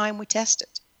every time we test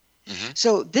it. Mm-hmm.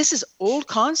 So this is old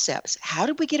concepts. How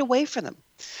did we get away from them?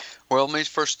 Well, let me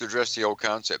first address the old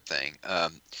concept thing.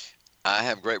 I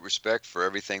have great respect for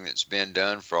everything that's been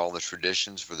done, for all the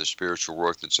traditions, for the spiritual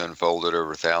work that's unfolded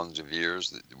over thousands of years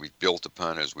that we've built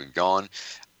upon as we've gone.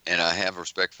 And I have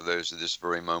respect for those at this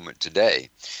very moment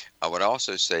today. I would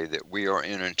also say that we are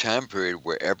in a time period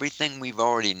where everything we've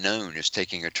already known is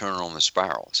taking a turn on the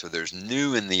spiral. So there's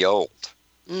new in the old.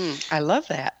 I love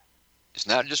that. It's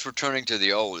not just returning to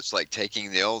the old. It's like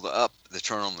taking the old up the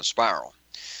turn on the spiral.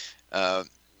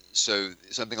 So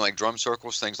something like drum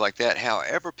circles, things like that,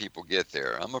 however people get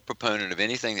there, I'm a proponent of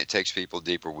anything that takes people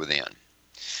deeper within.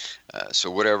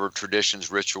 So whatever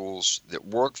traditions, rituals that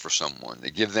work for someone,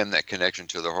 that give them that connection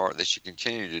to their heart, they should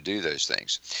continue to do those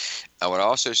things. I would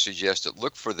also suggest that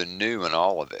look for the new in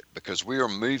all of it, because we are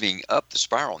moving up the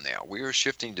spiral now. We are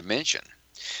shifting dimension.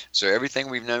 So everything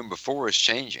we've known before is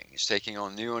changing. It's taking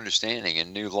on new understanding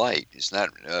and new light. It's not.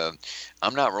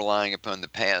 I'm not relying upon the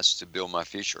past to build my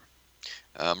future.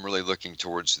 I'm really looking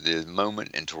towards the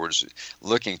moment and towards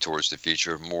looking towards the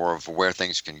future, more of where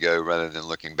things can go rather than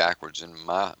looking backwards in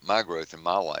my growth in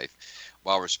my life,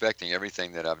 while respecting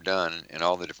everything that I've done and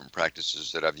all the different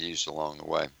practices that I've used along the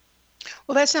way.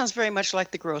 Well, that sounds very much like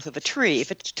the growth of a tree.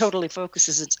 If it totally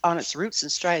focuses on its roots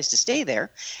and tries to stay there,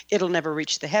 it'll never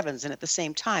reach the heavens. And at the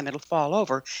same time, it'll fall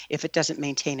over if it doesn't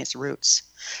maintain its roots.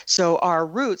 So our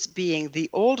roots being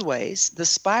the old ways, the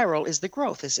spiral is the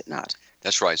growth, is it not?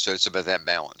 That's right. So it's about that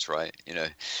balance, right?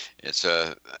 It's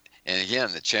and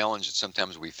again, the challenge that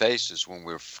sometimes we face is when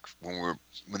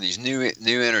these new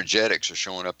energetics are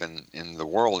showing up in the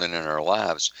world and in our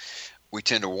lives, we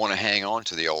tend to want to hang on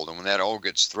to the old, and when that old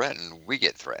gets threatened, we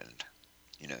get threatened.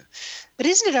 But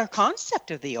isn't it our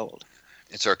concept of the old?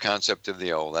 It's our concept of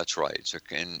the old. That's right. So,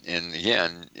 and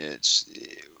again,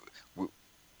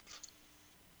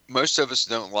 most of us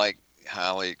don't like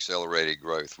highly accelerated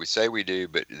growth. We say we do,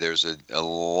 but there's a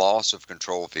loss of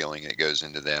control feeling that goes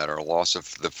into that, or a loss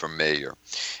of the familiar.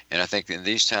 And I think in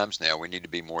these times now, we need to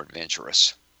be more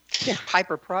adventurous. Yeah,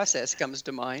 hyper process comes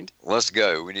to mind. Let's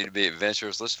go. We need to be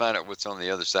adventurous. Let's find out what's on the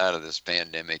other side of this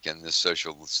pandemic and this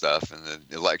social stuff and the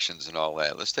elections and all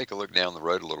that. Let's take a look down the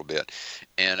road a little bit.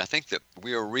 And I think that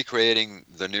we are recreating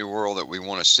the new world that we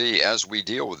want to see as we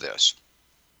deal with this.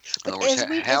 In other words,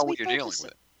 how we are dealing with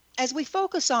it. As we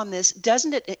focus on this,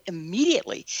 doesn't it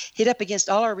immediately hit up against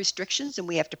all our restrictions and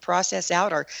we have to process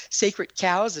out our sacred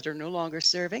cows that are no longer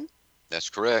serving? That's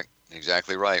correct.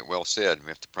 Exactly right. Well said. We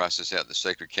have to process out the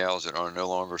sacred cows that are no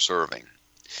longer serving.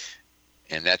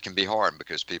 And that can be hard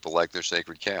because people like their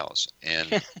sacred cows.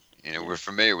 And, we're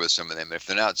familiar with some of them. If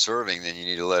they're not serving, then you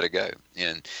need to let it go.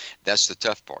 And that's the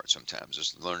tough part sometimes,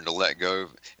 is learn to let go,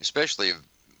 especially of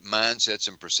mindsets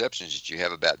and perceptions that you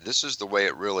have about this is the way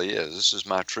it really is. This is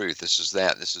my truth. This is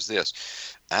that. This is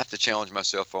this. I have to challenge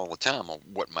myself all the time on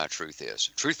what my truth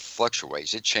is. Truth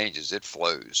fluctuates. It changes. It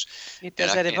flows. It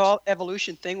does that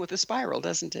evolution thing with the spiral,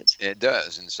 doesn't it? It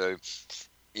does. And so,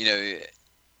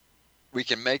 we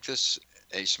can make this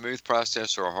a smooth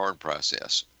process or a hard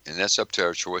process. And that's up to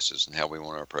our choices and how we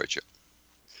want to approach it.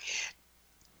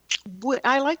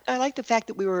 I like the fact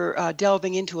that we were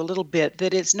delving into a little bit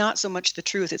that it's not so much the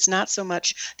truth, it's not so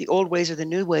much the old ways or the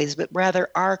new ways, but rather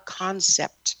our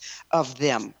concept of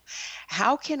them.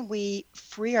 How can we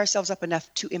free ourselves up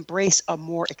enough to embrace a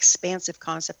more expansive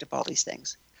concept of all these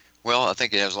things? Well, I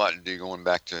think it has a lot to do going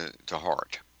back to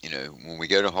heart. When we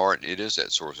go to heart, it is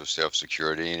that source of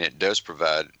self-security, and it does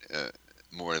provide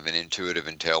more of an intuitive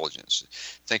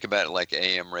intelligence. Think about it like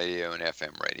AM radio and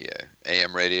FM radio.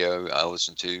 AM radio I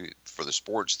listen to for the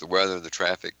sports, the weather, the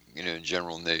traffic, and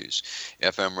general news.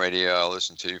 FM radio I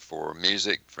listen to for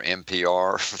music, for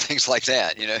NPR, for things like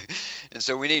that, And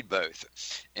so we need both.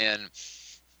 And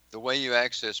the way you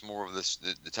access more of this,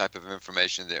 the type of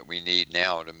information that we need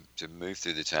now to move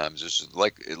through the times is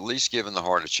like at least giving the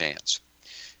heart a chance.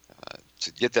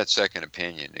 To get that second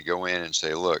opinion, to go in and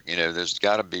say, look, there's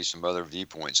got to be some other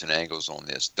viewpoints and angles on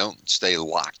this. Don't stay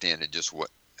locked in at just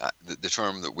what the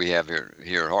term that we have here at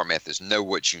HeartMath is know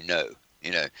what you know.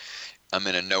 I'm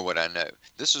going to know what I know.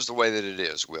 This is the way that it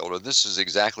is, Will. Or this is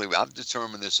exactly, I've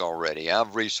determined this already.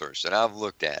 I've researched it. I've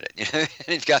looked at it. And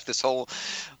you've got this whole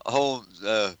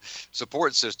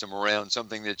support system around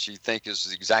something that you think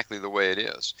is exactly the way it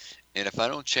is. And if I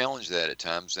don't challenge that at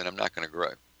times, then I'm not going to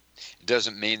grow. It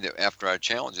doesn't mean that after I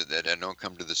challenge it that I don't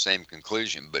come to the same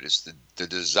conclusion, but it's the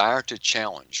desire to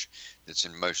challenge that's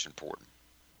most important.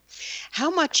 How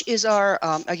much is our,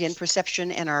 again,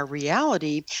 perception and our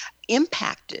reality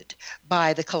impacted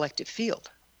by the collective field?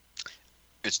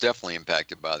 It's definitely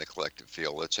impacted by the collective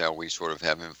field. That's how we sort of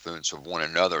have influence of one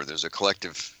another. There's a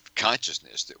collective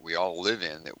consciousness that we all live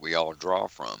in, that we all draw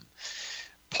from.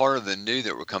 Part of the new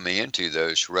that we're coming into, though,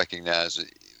 is to recognize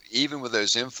that even with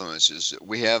those influences,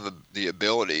 we have the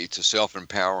ability to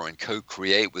self-empower and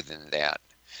co-create within that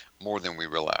more than we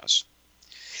realize.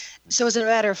 So is it a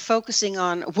matter of focusing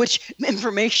on which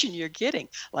information you're getting?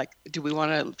 Like, do we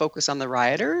want to focus on the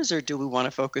rioters, or do we want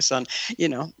to focus on,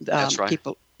 That's right.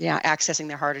 people, accessing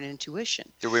their heart and intuition?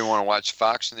 Do we want to watch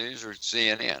Fox News or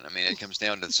CNN? I mean, it comes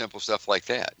down to simple stuff like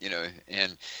that,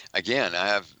 And again, I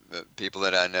have people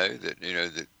that I know that,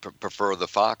 that prefer the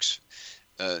Fox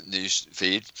news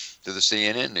feed to the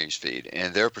CNN news feed,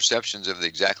 and their perceptions of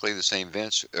exactly the same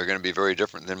events are going to be very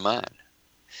different than mine.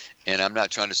 And I'm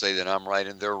not trying to say that I'm right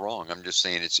and they're wrong. I'm just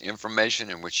saying it's information,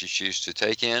 in which you choose to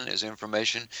take in as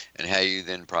information and how you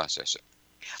then process it.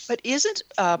 But isn't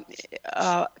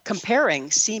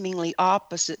comparing seemingly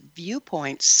opposite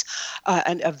viewpoints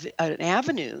an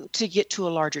avenue to get to a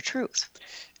larger truth?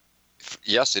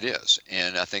 Yes, it is.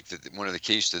 And I think that one of the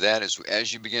keys to that is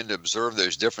as you begin to observe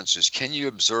those differences, can you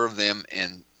observe them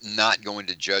and not go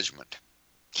into judgment?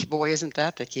 Boy, isn't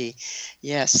that the key?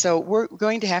 Yes. So we're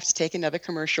going to have to take another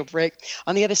commercial break.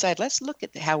 On the other side, let's look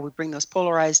at how we bring those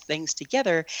polarized things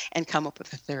together and come up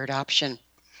with a third option.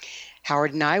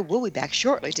 Howard and I will be back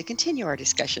shortly to continue our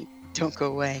discussion. Don't go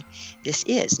away. This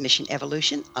is Mission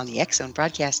Evolution on the X Zone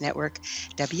Broadcast Network,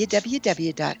 www.xzbn.net.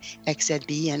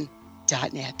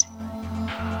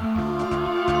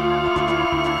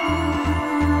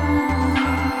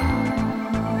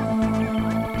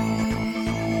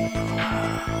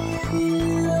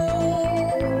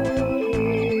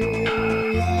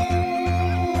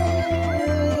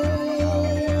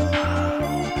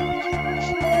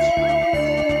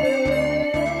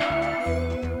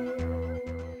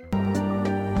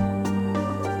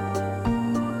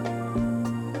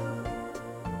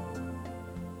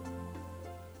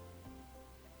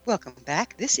 Welcome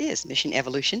back. This is Mission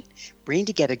Evolution, bringing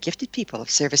together gifted people of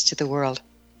service to the world.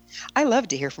 I love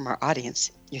to hear from our audience.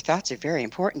 Your thoughts are very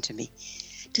important to me.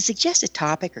 To suggest a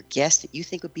topic or guest that you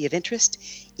think would be of interest,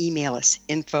 email us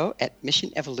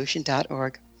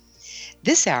info@missionevolution.org.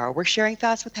 This hour, we're sharing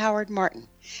thoughts with Howard Martin.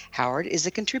 Howard is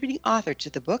a contributing author to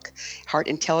the book, Heart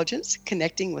Intelligence,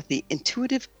 Connecting with the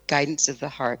Intuitive Guidance of the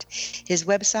Heart. His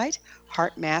website,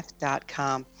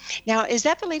 heartmath.com. Now, is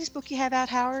that the latest book you have out,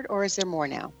 Howard, or is there more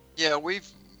now? Yeah, we've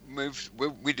moved.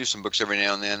 We do some books every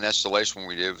now and then. That's the latest one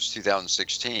we did. It was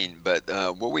 2016. But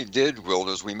what we did, Will,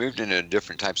 is we moved into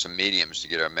different types of mediums to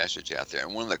get our message out there.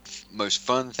 And one of the most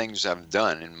fun things I've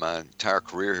done in my entire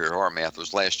career here at HeartMath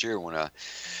was last year when I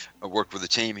worked with a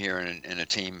team here and a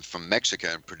team from Mexico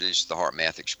and produced the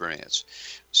HeartMath experience.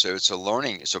 So it's a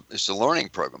learning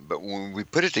program. But when we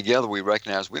put it together, we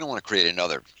recognize we don't want to create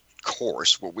another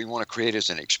course. What we want to create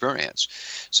is an experience.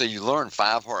 So you learn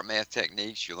 5 heart math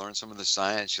techniques, you learn some of the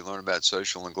science, you learn about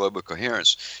social and global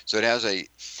coherence. So it has a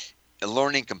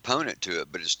learning component to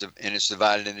it, but it's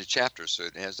divided into chapters, so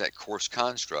it has that course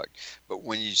construct. But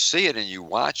when you see it and you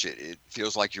watch it, it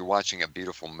feels like you're watching a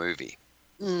beautiful movie.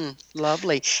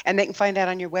 Lovely. And they can find that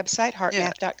on your website,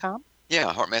 heartmath.com?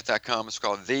 Yeah, heartmath.com. It's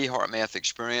called The HeartMath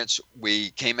Experience.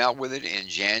 We came out with it in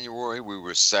January. We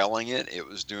were selling it. It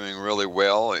was doing really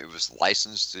well. It was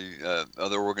licensed to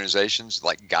other organizations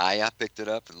like Gaia picked it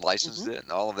up and licensed it and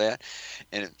all of that.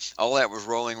 And all that was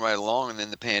rolling right along, and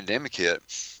then the pandemic hit.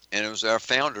 And it was our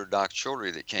founder, Doc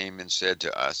Childry, that came and said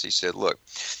to us, he said, look,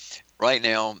 right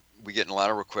now, we're getting a lot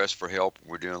of requests for help.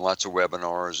 We're doing lots of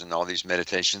webinars and all these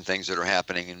meditation things that are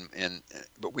happening,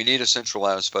 but we need a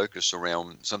centralized focus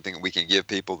around something that we can give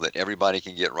people that everybody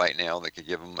can get right now, that could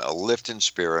give them a lift in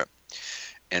spirit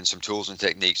and some tools and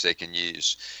techniques they can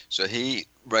use. So he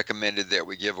recommended that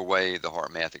we give away the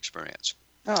Heart Math Experience.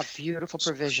 Oh, beautiful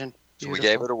provision. So we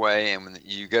gave it away, and when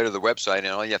you go to the website, and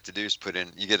all you have to do is put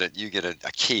in, you get a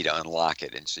key to unlock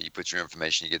it, and so you put your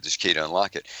information, you get this key to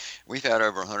unlock it. We've had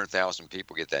over 100,000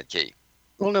 people get that key.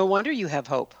 Well, no wonder you have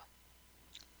hope.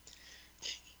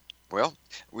 Well,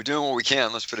 we're doing what we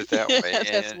can. Let's put it that way.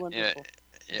 That's wonderful.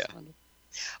 Yeah. That's wonderful.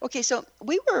 Okay, so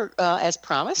we were, as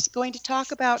promised, going to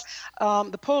talk about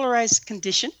the polarized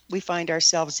condition we find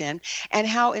ourselves in, and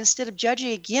how instead of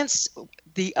judging against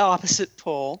the opposite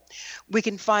pole, we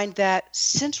can find that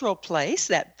central place,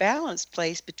 that balanced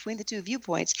place between the two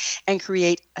viewpoints, and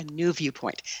create a new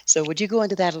viewpoint. So would you go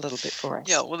into that a little bit for us?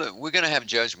 Yeah, well, we're going to have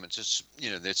judgments.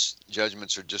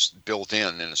 Judgments are just built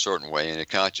in a certain way in a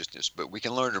consciousness, but we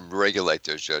can learn to regulate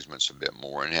those judgments a bit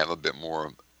more and have a bit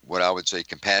more, what I would say,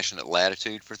 compassionate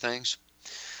latitude for things.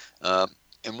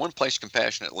 And one place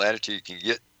compassionate latitude can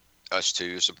get us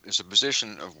to is a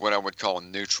position of what I would call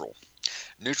neutral.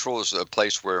 Neutral is a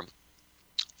place where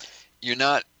you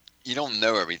don't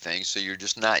know everything, so you're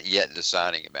just not yet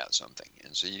deciding about something.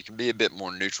 And so you can be a bit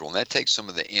more neutral, and that takes some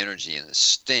of the energy and the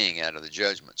sting out of the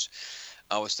judgments.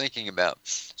 I was thinking about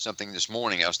something this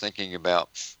morning. I was thinking about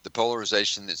the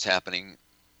polarization that's happening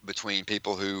between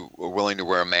people who are willing to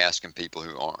wear a mask and people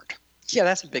who aren't. Yeah,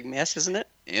 that's a big mess, isn't it?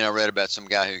 I read about some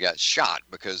guy who got shot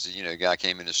because, a guy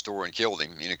came in the store and killed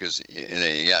him, because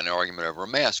they got in an argument over a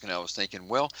mask. And I was thinking,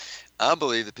 well, I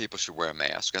believe that people should wear a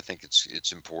mask. I think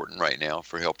it's important right now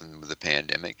for helping with the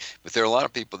pandemic. But there are a lot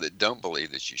of people that don't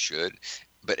believe that you should.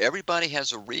 But everybody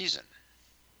has a reason.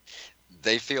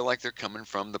 They feel like they're coming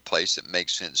from the place that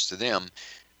makes sense to them.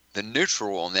 The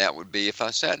neutral on that would be if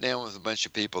I sat down with a bunch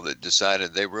of people that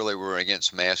decided they really were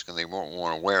against masks and they won't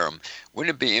want to wear them,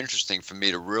 wouldn't it be interesting for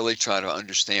me to really try to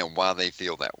understand why they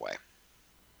feel that way?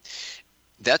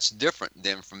 That's different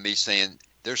than from me saying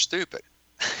they're stupid.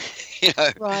 you know,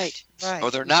 Right, right.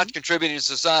 or they're not contributing to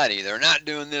society. They're not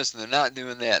doing this and they're not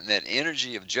doing that. And that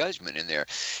energy of judgment in there.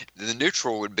 The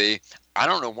neutral would be, I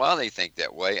don't know why they think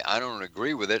that way. I don't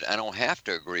agree with it. I don't have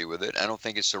to agree with it. I don't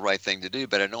think it's the right thing to do,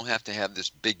 but I don't have to have this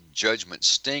big judgment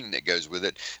sting that goes with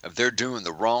it if they're doing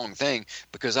the wrong thing,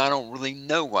 because I don't really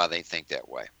know why they think that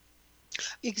way.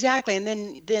 Exactly. And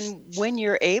then when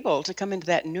you're able to come into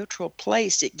that neutral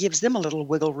place, it gives them a little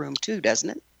wiggle room too, doesn't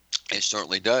it? It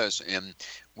certainly does. And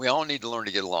we all need to learn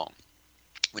to get along.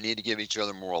 We need to give each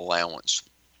other more allowance.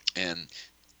 And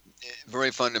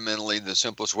very fundamentally, the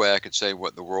simplest way I could say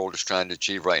what the world is trying to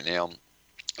achieve right now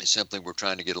is simply we're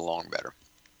trying to get along better.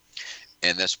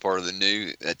 And that's part of the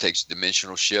new, that takes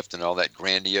dimensional shift and all that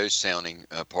grandiose sounding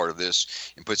part of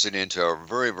this and puts it into a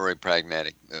very, very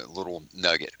pragmatic little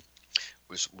nugget.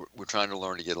 We're trying to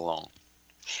learn to get along.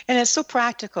 And it's so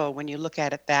practical when you look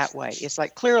at it that way. It's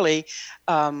like clearly,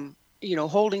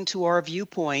 holding to our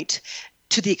viewpoint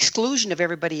to the exclusion of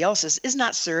everybody else's is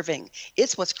not serving.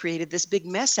 It's what's created this big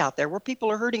mess out there where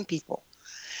people are hurting people.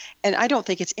 And I don't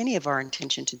think it's any of our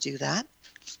intention to do that.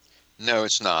 No,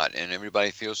 it's not. And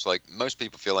most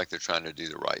people feel like they're trying to do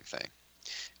the right thing.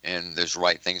 And those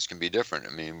right things can be different. I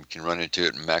mean, you can run into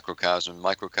it in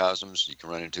microcosms. You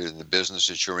can run into it in the business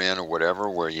that you're in or whatever,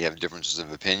 where you have differences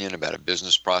of opinion about a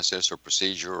business process or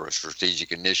procedure or a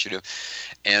strategic initiative.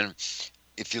 And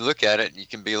if you look at it, you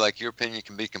can be like, your opinion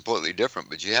can be completely different,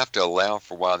 but you have to allow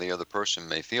for why the other person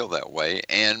may feel that way.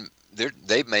 And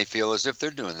they may feel as if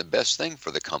they're doing the best thing for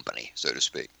the company, so to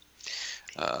speak.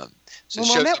 When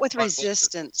we're met with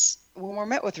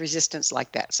resistance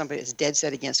like that, somebody that's dead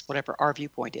set against whatever our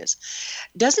viewpoint is,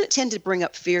 doesn't it tend to bring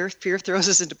up fear? Fear throws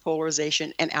us into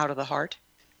polarization and out of the heart.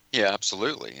 Yeah,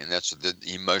 absolutely. And that's the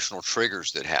emotional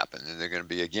triggers that happen. And they're going to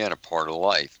be, again, a part of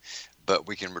life. But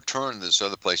we can return to this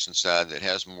other place inside that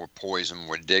has more poise and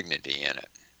more dignity in it.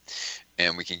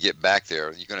 And we can get back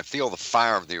there. You're going to feel the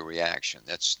fire of the reaction.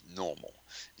 That's normal.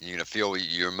 You're going to feel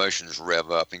your emotions rev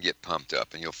up and get pumped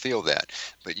up, and you'll feel that.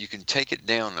 But you can take it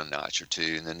down a notch or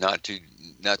two, and then not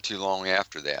too long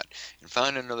after that, and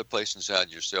find another place inside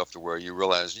yourself to where you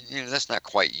realize, that's not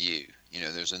quite you.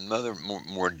 There's another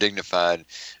more dignified,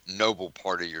 noble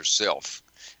part of yourself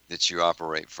that you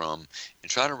operate from,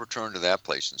 and try to return to that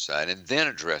place inside, and then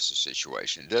address the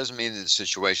situation. It doesn't mean that the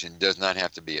situation does not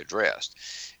have to be addressed,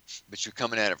 but you're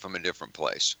coming at it from a different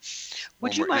place.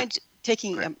 Would you mind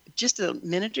taking just a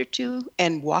minute or two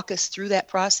and walk us through that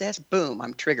process? Boom,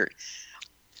 I'm triggered.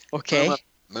 Okay.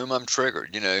 Boom, I'm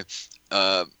triggered.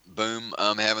 Boom,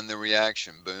 I'm having the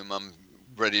reaction. Boom, I'm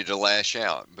ready to lash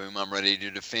out. Boom, I'm ready to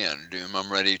defend. Boom,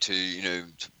 I'm ready to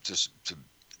to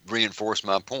reinforce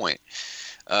my point.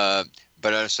 But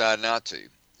I decide not to.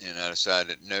 And I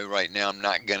decided, no, right now I'm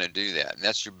not going to do that. And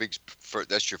that's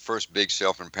your first big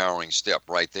self-empowering step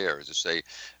right there, is to say,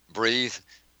 breathe,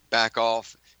 back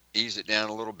off, ease it down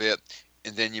a little bit,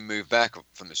 and then you move back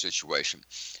from the situation.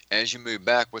 As you move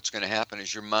back, what's going to happen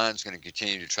is your mind's going to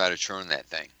continue to try to churn that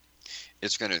thing.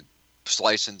 It's going to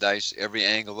slice and dice every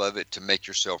angle of it to make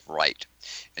yourself right.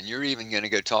 And you're even going to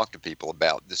go talk to people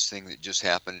about this thing that just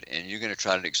happened, and you're going to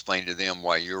try to explain to them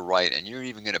why you're right, and you're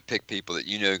even going to pick people that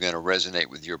are going to resonate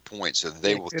with your point, so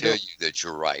they will tell you that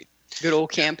you're right. Good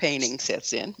old campaigning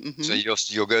sets in. Mm-hmm. So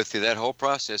you'll go through that whole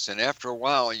process, and after a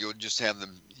while, you'll just have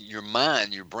your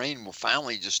brain will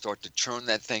finally just start to churn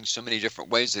that thing so many different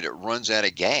ways that it runs out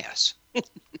of gas.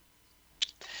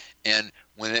 And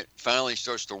when it finally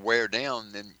starts to wear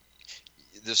down, then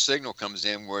the signal comes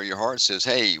in where your heart says,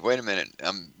 hey, wait a minute,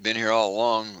 I've been here all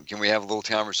along. Can we have a little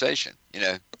conversation?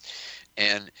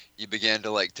 And you begin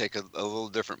to take a little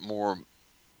different, more,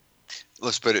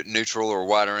 let's put it, neutral or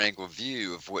wider angle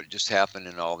view of what just happened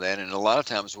and all that. And a lot of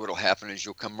times what'll happen is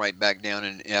you'll come right back down,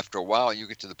 and after a while you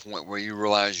get to the point where you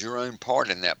realize your own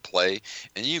part in that play,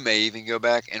 and you may even go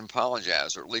back and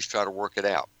apologize, or at least try to work it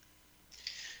out.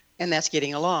 And that's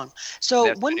getting along.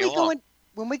 So when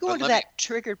we go into that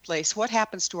triggered place, what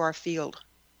happens to our field?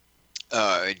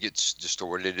 It gets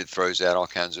distorted. It throws out all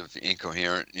kinds of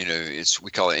incoherent,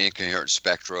 we call it incoherent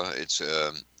spectra. It's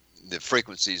the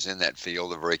frequencies in that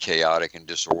field are very chaotic and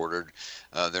disordered.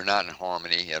 They're not in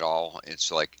harmony at all.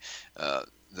 It's like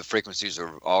the frequencies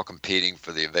are all competing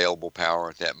for the available power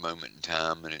at that moment in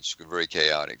time, and it's a very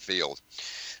chaotic field.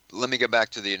 Let me go back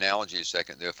to the analogy a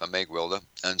second there, if I may, Gwilda,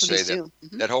 and say that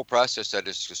that whole process I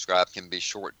just described can be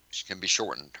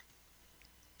shortened.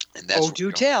 And that's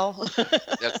tell.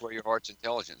 That's where your heart's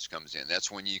intelligence comes in.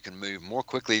 That's when you can move more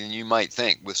quickly than you might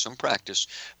think, with some practice,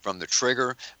 from the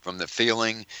trigger, from the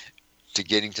feeling, to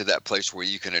getting to that place where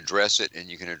you can address it, and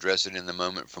you can address it in the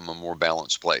moment from a more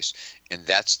balanced place. And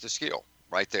that's the skill.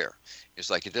 right there. It's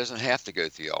like it doesn't have to go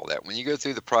through all that. When you go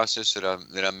through the process that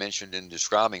I mentioned in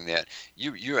describing that,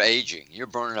 you're aging. You're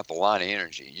burning up a lot of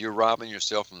energy. You're robbing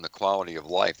yourself from the quality of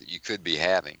life that you could be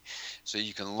having. So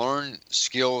you can learn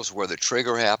skills where the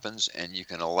trigger happens, and you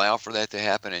can allow for that to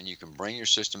happen, and you can bring your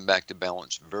system back to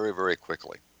balance very, very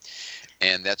quickly.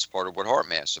 And that's part of what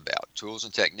HeartMath's about, tools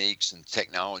and techniques and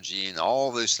technology and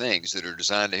all those things that are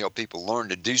designed to help people learn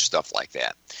to do stuff like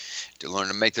that, to learn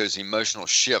to make those emotional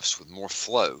shifts with more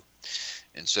flow.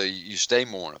 And so you stay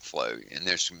more in a flow, and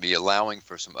there's going to be allowing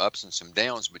for some ups and some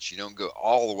downs, but you don't go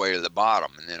all the way to the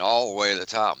bottom and then all the way to the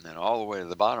top and then all the way to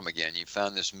the bottom again. You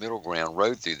find this middle ground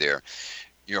road through there.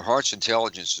 Your heart's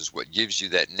intelligence is what gives you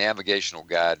that navigational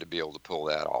guide to be able to pull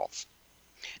that off.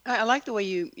 I like the way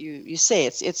you say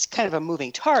it's kind of a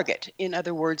moving target. In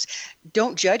other words,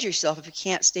 don't judge yourself if you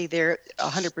can't stay there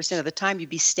 100% of the time. You'd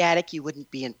be static. You wouldn't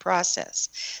be in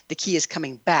process. The key is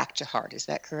coming back to heart. Is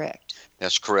that correct?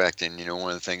 That's correct. And,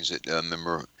 one of the things that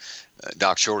remember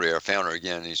Doc Shorty, our founder,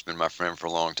 again, he's been my friend for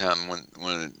a long time. One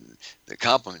of the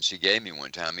compliments he gave me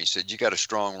one time, he said, "You got a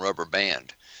strong rubber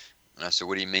band." And I said,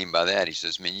 "What do you mean by that?" He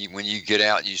says, when you get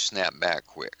out, you snap back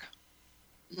quick.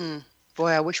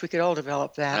 Boy, I wish we could all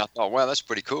develop that. And I thought, wow, that's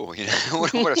pretty cool.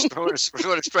 What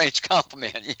a strange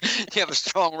compliment. You have a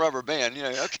strong rubber band.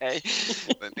 Okay,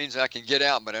 but it means I can get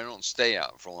out, but I don't stay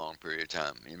out for a long period of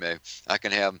time. I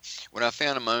can have. What I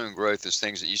found in my own growth is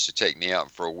things that used to take me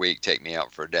out for a week take me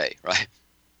out for a day. Right.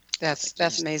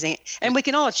 That's amazing, and we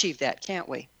can all achieve that, can't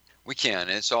we? We can.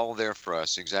 It's all there for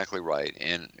us. Exactly right,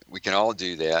 and we can all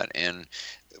do that. And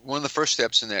one of the first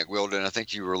steps in that, Gwilda, and I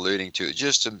think you were alluding to it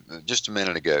just a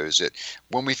minute ago, is that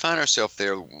when we find ourselves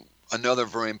there, another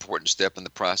very important step in the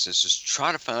process is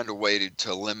try to find a way to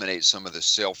eliminate some of the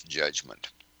self-judgment.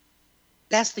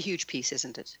 That's the huge piece,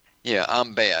 isn't it? Yeah,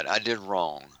 I'm bad. I did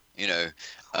wrong.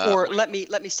 Or let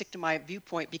me stick to my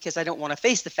viewpoint because I don't want to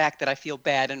face the fact that I feel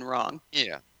bad and wrong.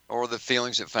 Yeah. Or the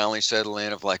feelings that finally settle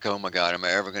in of like, oh my God, am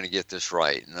I ever going to get this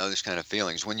right? And those kind of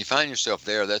feelings. When you find yourself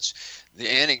there, that's the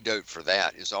antidote for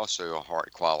that is also a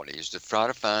heart quality, is to try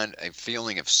to find a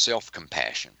feeling of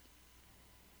self-compassion.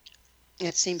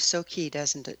 It seems so key,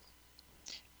 doesn't it?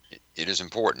 It is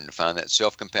important to find that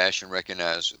self-compassion,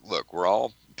 recognize, look, we're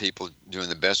all people doing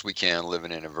the best we can,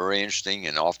 living in a very interesting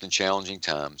and often challenging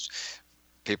times.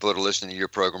 People that are listening to your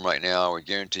program right now, I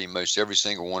guarantee most every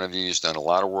single one of you has done a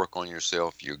lot of work on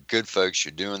yourself. You're good folks.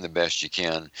 You're doing the best you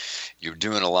can. You're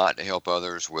doing a lot to help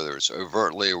others, whether it's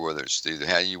overtly or whether it's through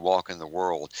how you walk in the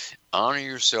world. Honor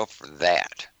yourself for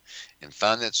that and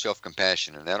find that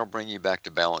self-compassion, and that'll bring you back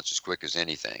to balance as quick as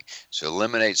anything. So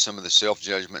eliminate some of the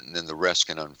self-judgment, and then the rest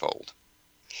can unfold.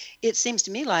 It seems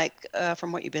to me like,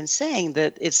 from what you've been saying,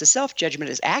 that it's the self-judgment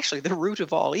is actually the root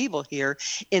of all evil here,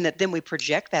 in that then we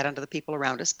project that onto the people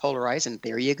around us, polarize, and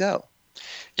there you go.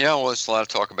 Yeah, well, it's a lot of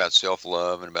talk about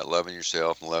self-love and about loving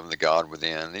yourself and loving the God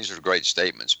within. These are great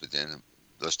statements, but then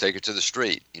let's take it to the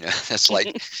street. That's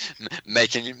like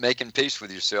making peace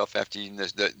with yourself after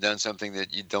you've done something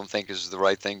that you don't think is the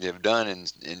right thing to have done,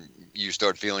 and you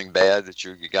start feeling bad that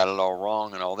you got it all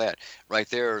wrong and all that. Right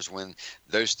there is when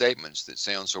those statements that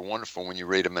sound so wonderful when you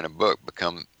read them in a book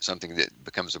become something that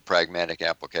becomes a pragmatic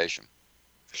application.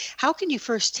 How can you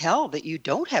first tell that you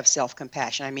don't have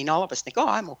self-compassion? I mean, all of us think, oh,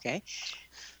 I'm okay.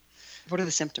 What are the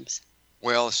symptoms?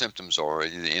 Well, the symptoms are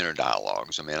the inner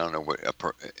dialogues. I mean, I don't know what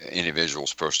an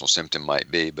individual's personal symptom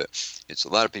might be, but it's a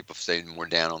lot of people stay more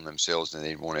down on themselves than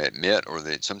they want to admit, or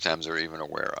that sometimes they're even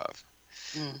aware of.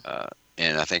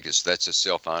 And I think that's a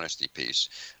self-honesty piece.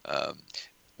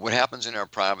 What happens in our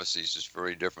privacies is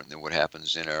very different than what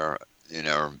happens in our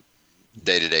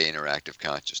day-to-day interactive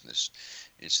consciousness.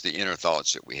 It's the inner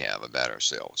thoughts that we have about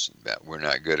ourselves, that we're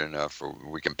not good enough, or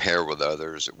we compare with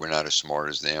others, that we're not as smart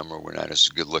as them, or we're not as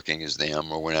good looking as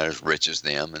them, or we're not as rich as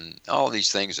them. And all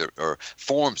these things are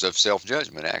forms of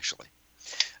self-judgment, actually,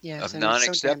 of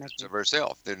non-acceptance of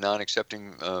ourselves. They're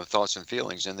non-accepting thoughts and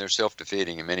feelings, and they're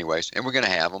self-defeating in many ways. And we're going to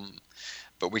have them,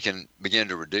 but we can begin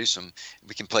to reduce them.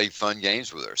 We can play fun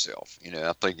games with ourselves.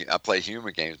 I play humor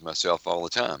games with myself all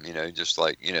the time, just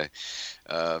like,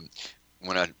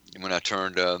 when I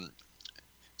turned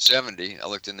 70, I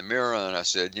looked in the mirror and I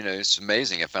said, it's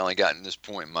amazing. I finally gotten to this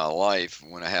point in my life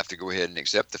when I have to go ahead and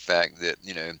accept the fact that,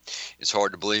 it's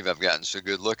hard to believe I've gotten so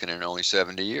good looking in only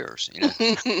 70 years.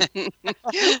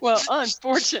 Well,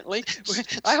 unfortunately,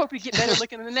 I hope you get better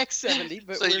looking in the next 70.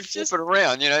 But so you flip it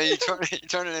around, you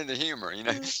turn it into humor,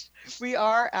 We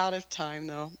are out of time,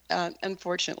 though,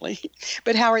 unfortunately.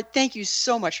 But Howard, thank you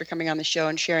so much for coming on the show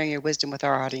and sharing your wisdom with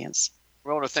our audience.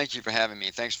 Well, thank you for having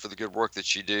me. Thanks for the good work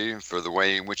that you do, for the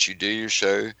way in which you do your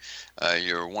show.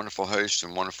 You're a wonderful host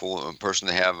and wonderful person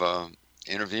to have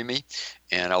interview me,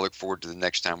 and I look forward to the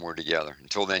next time we're together.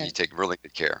 Until then, Okay. you take really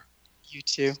good care. You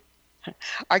too.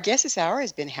 Our guest this hour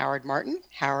has been Howard Martin.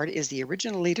 Howard is the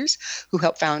original leaders who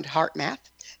helped found HeartMath,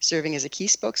 serving as a key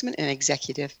spokesman and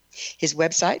executive. His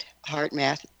website,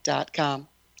 heartmath.com.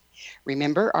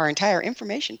 Remember, our entire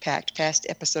information-packed past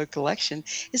episode collection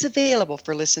is available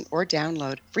for listen or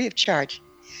download free of charge.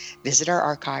 Visit our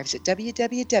archives at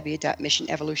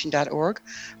www.missionevolution.org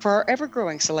for our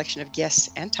ever-growing selection of guests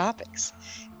and topics.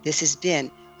 This has been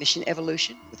Mission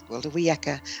Evolution with Gwilda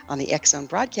Wiyaka on the X-Zone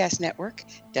Broadcast Network,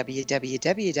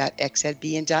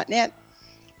 www.xzbn.net.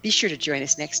 Be sure to join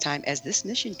us next time as this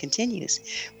mission continues,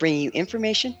 bringing you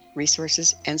information,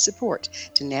 resources, and support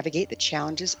to navigate the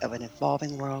challenges of an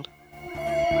evolving world.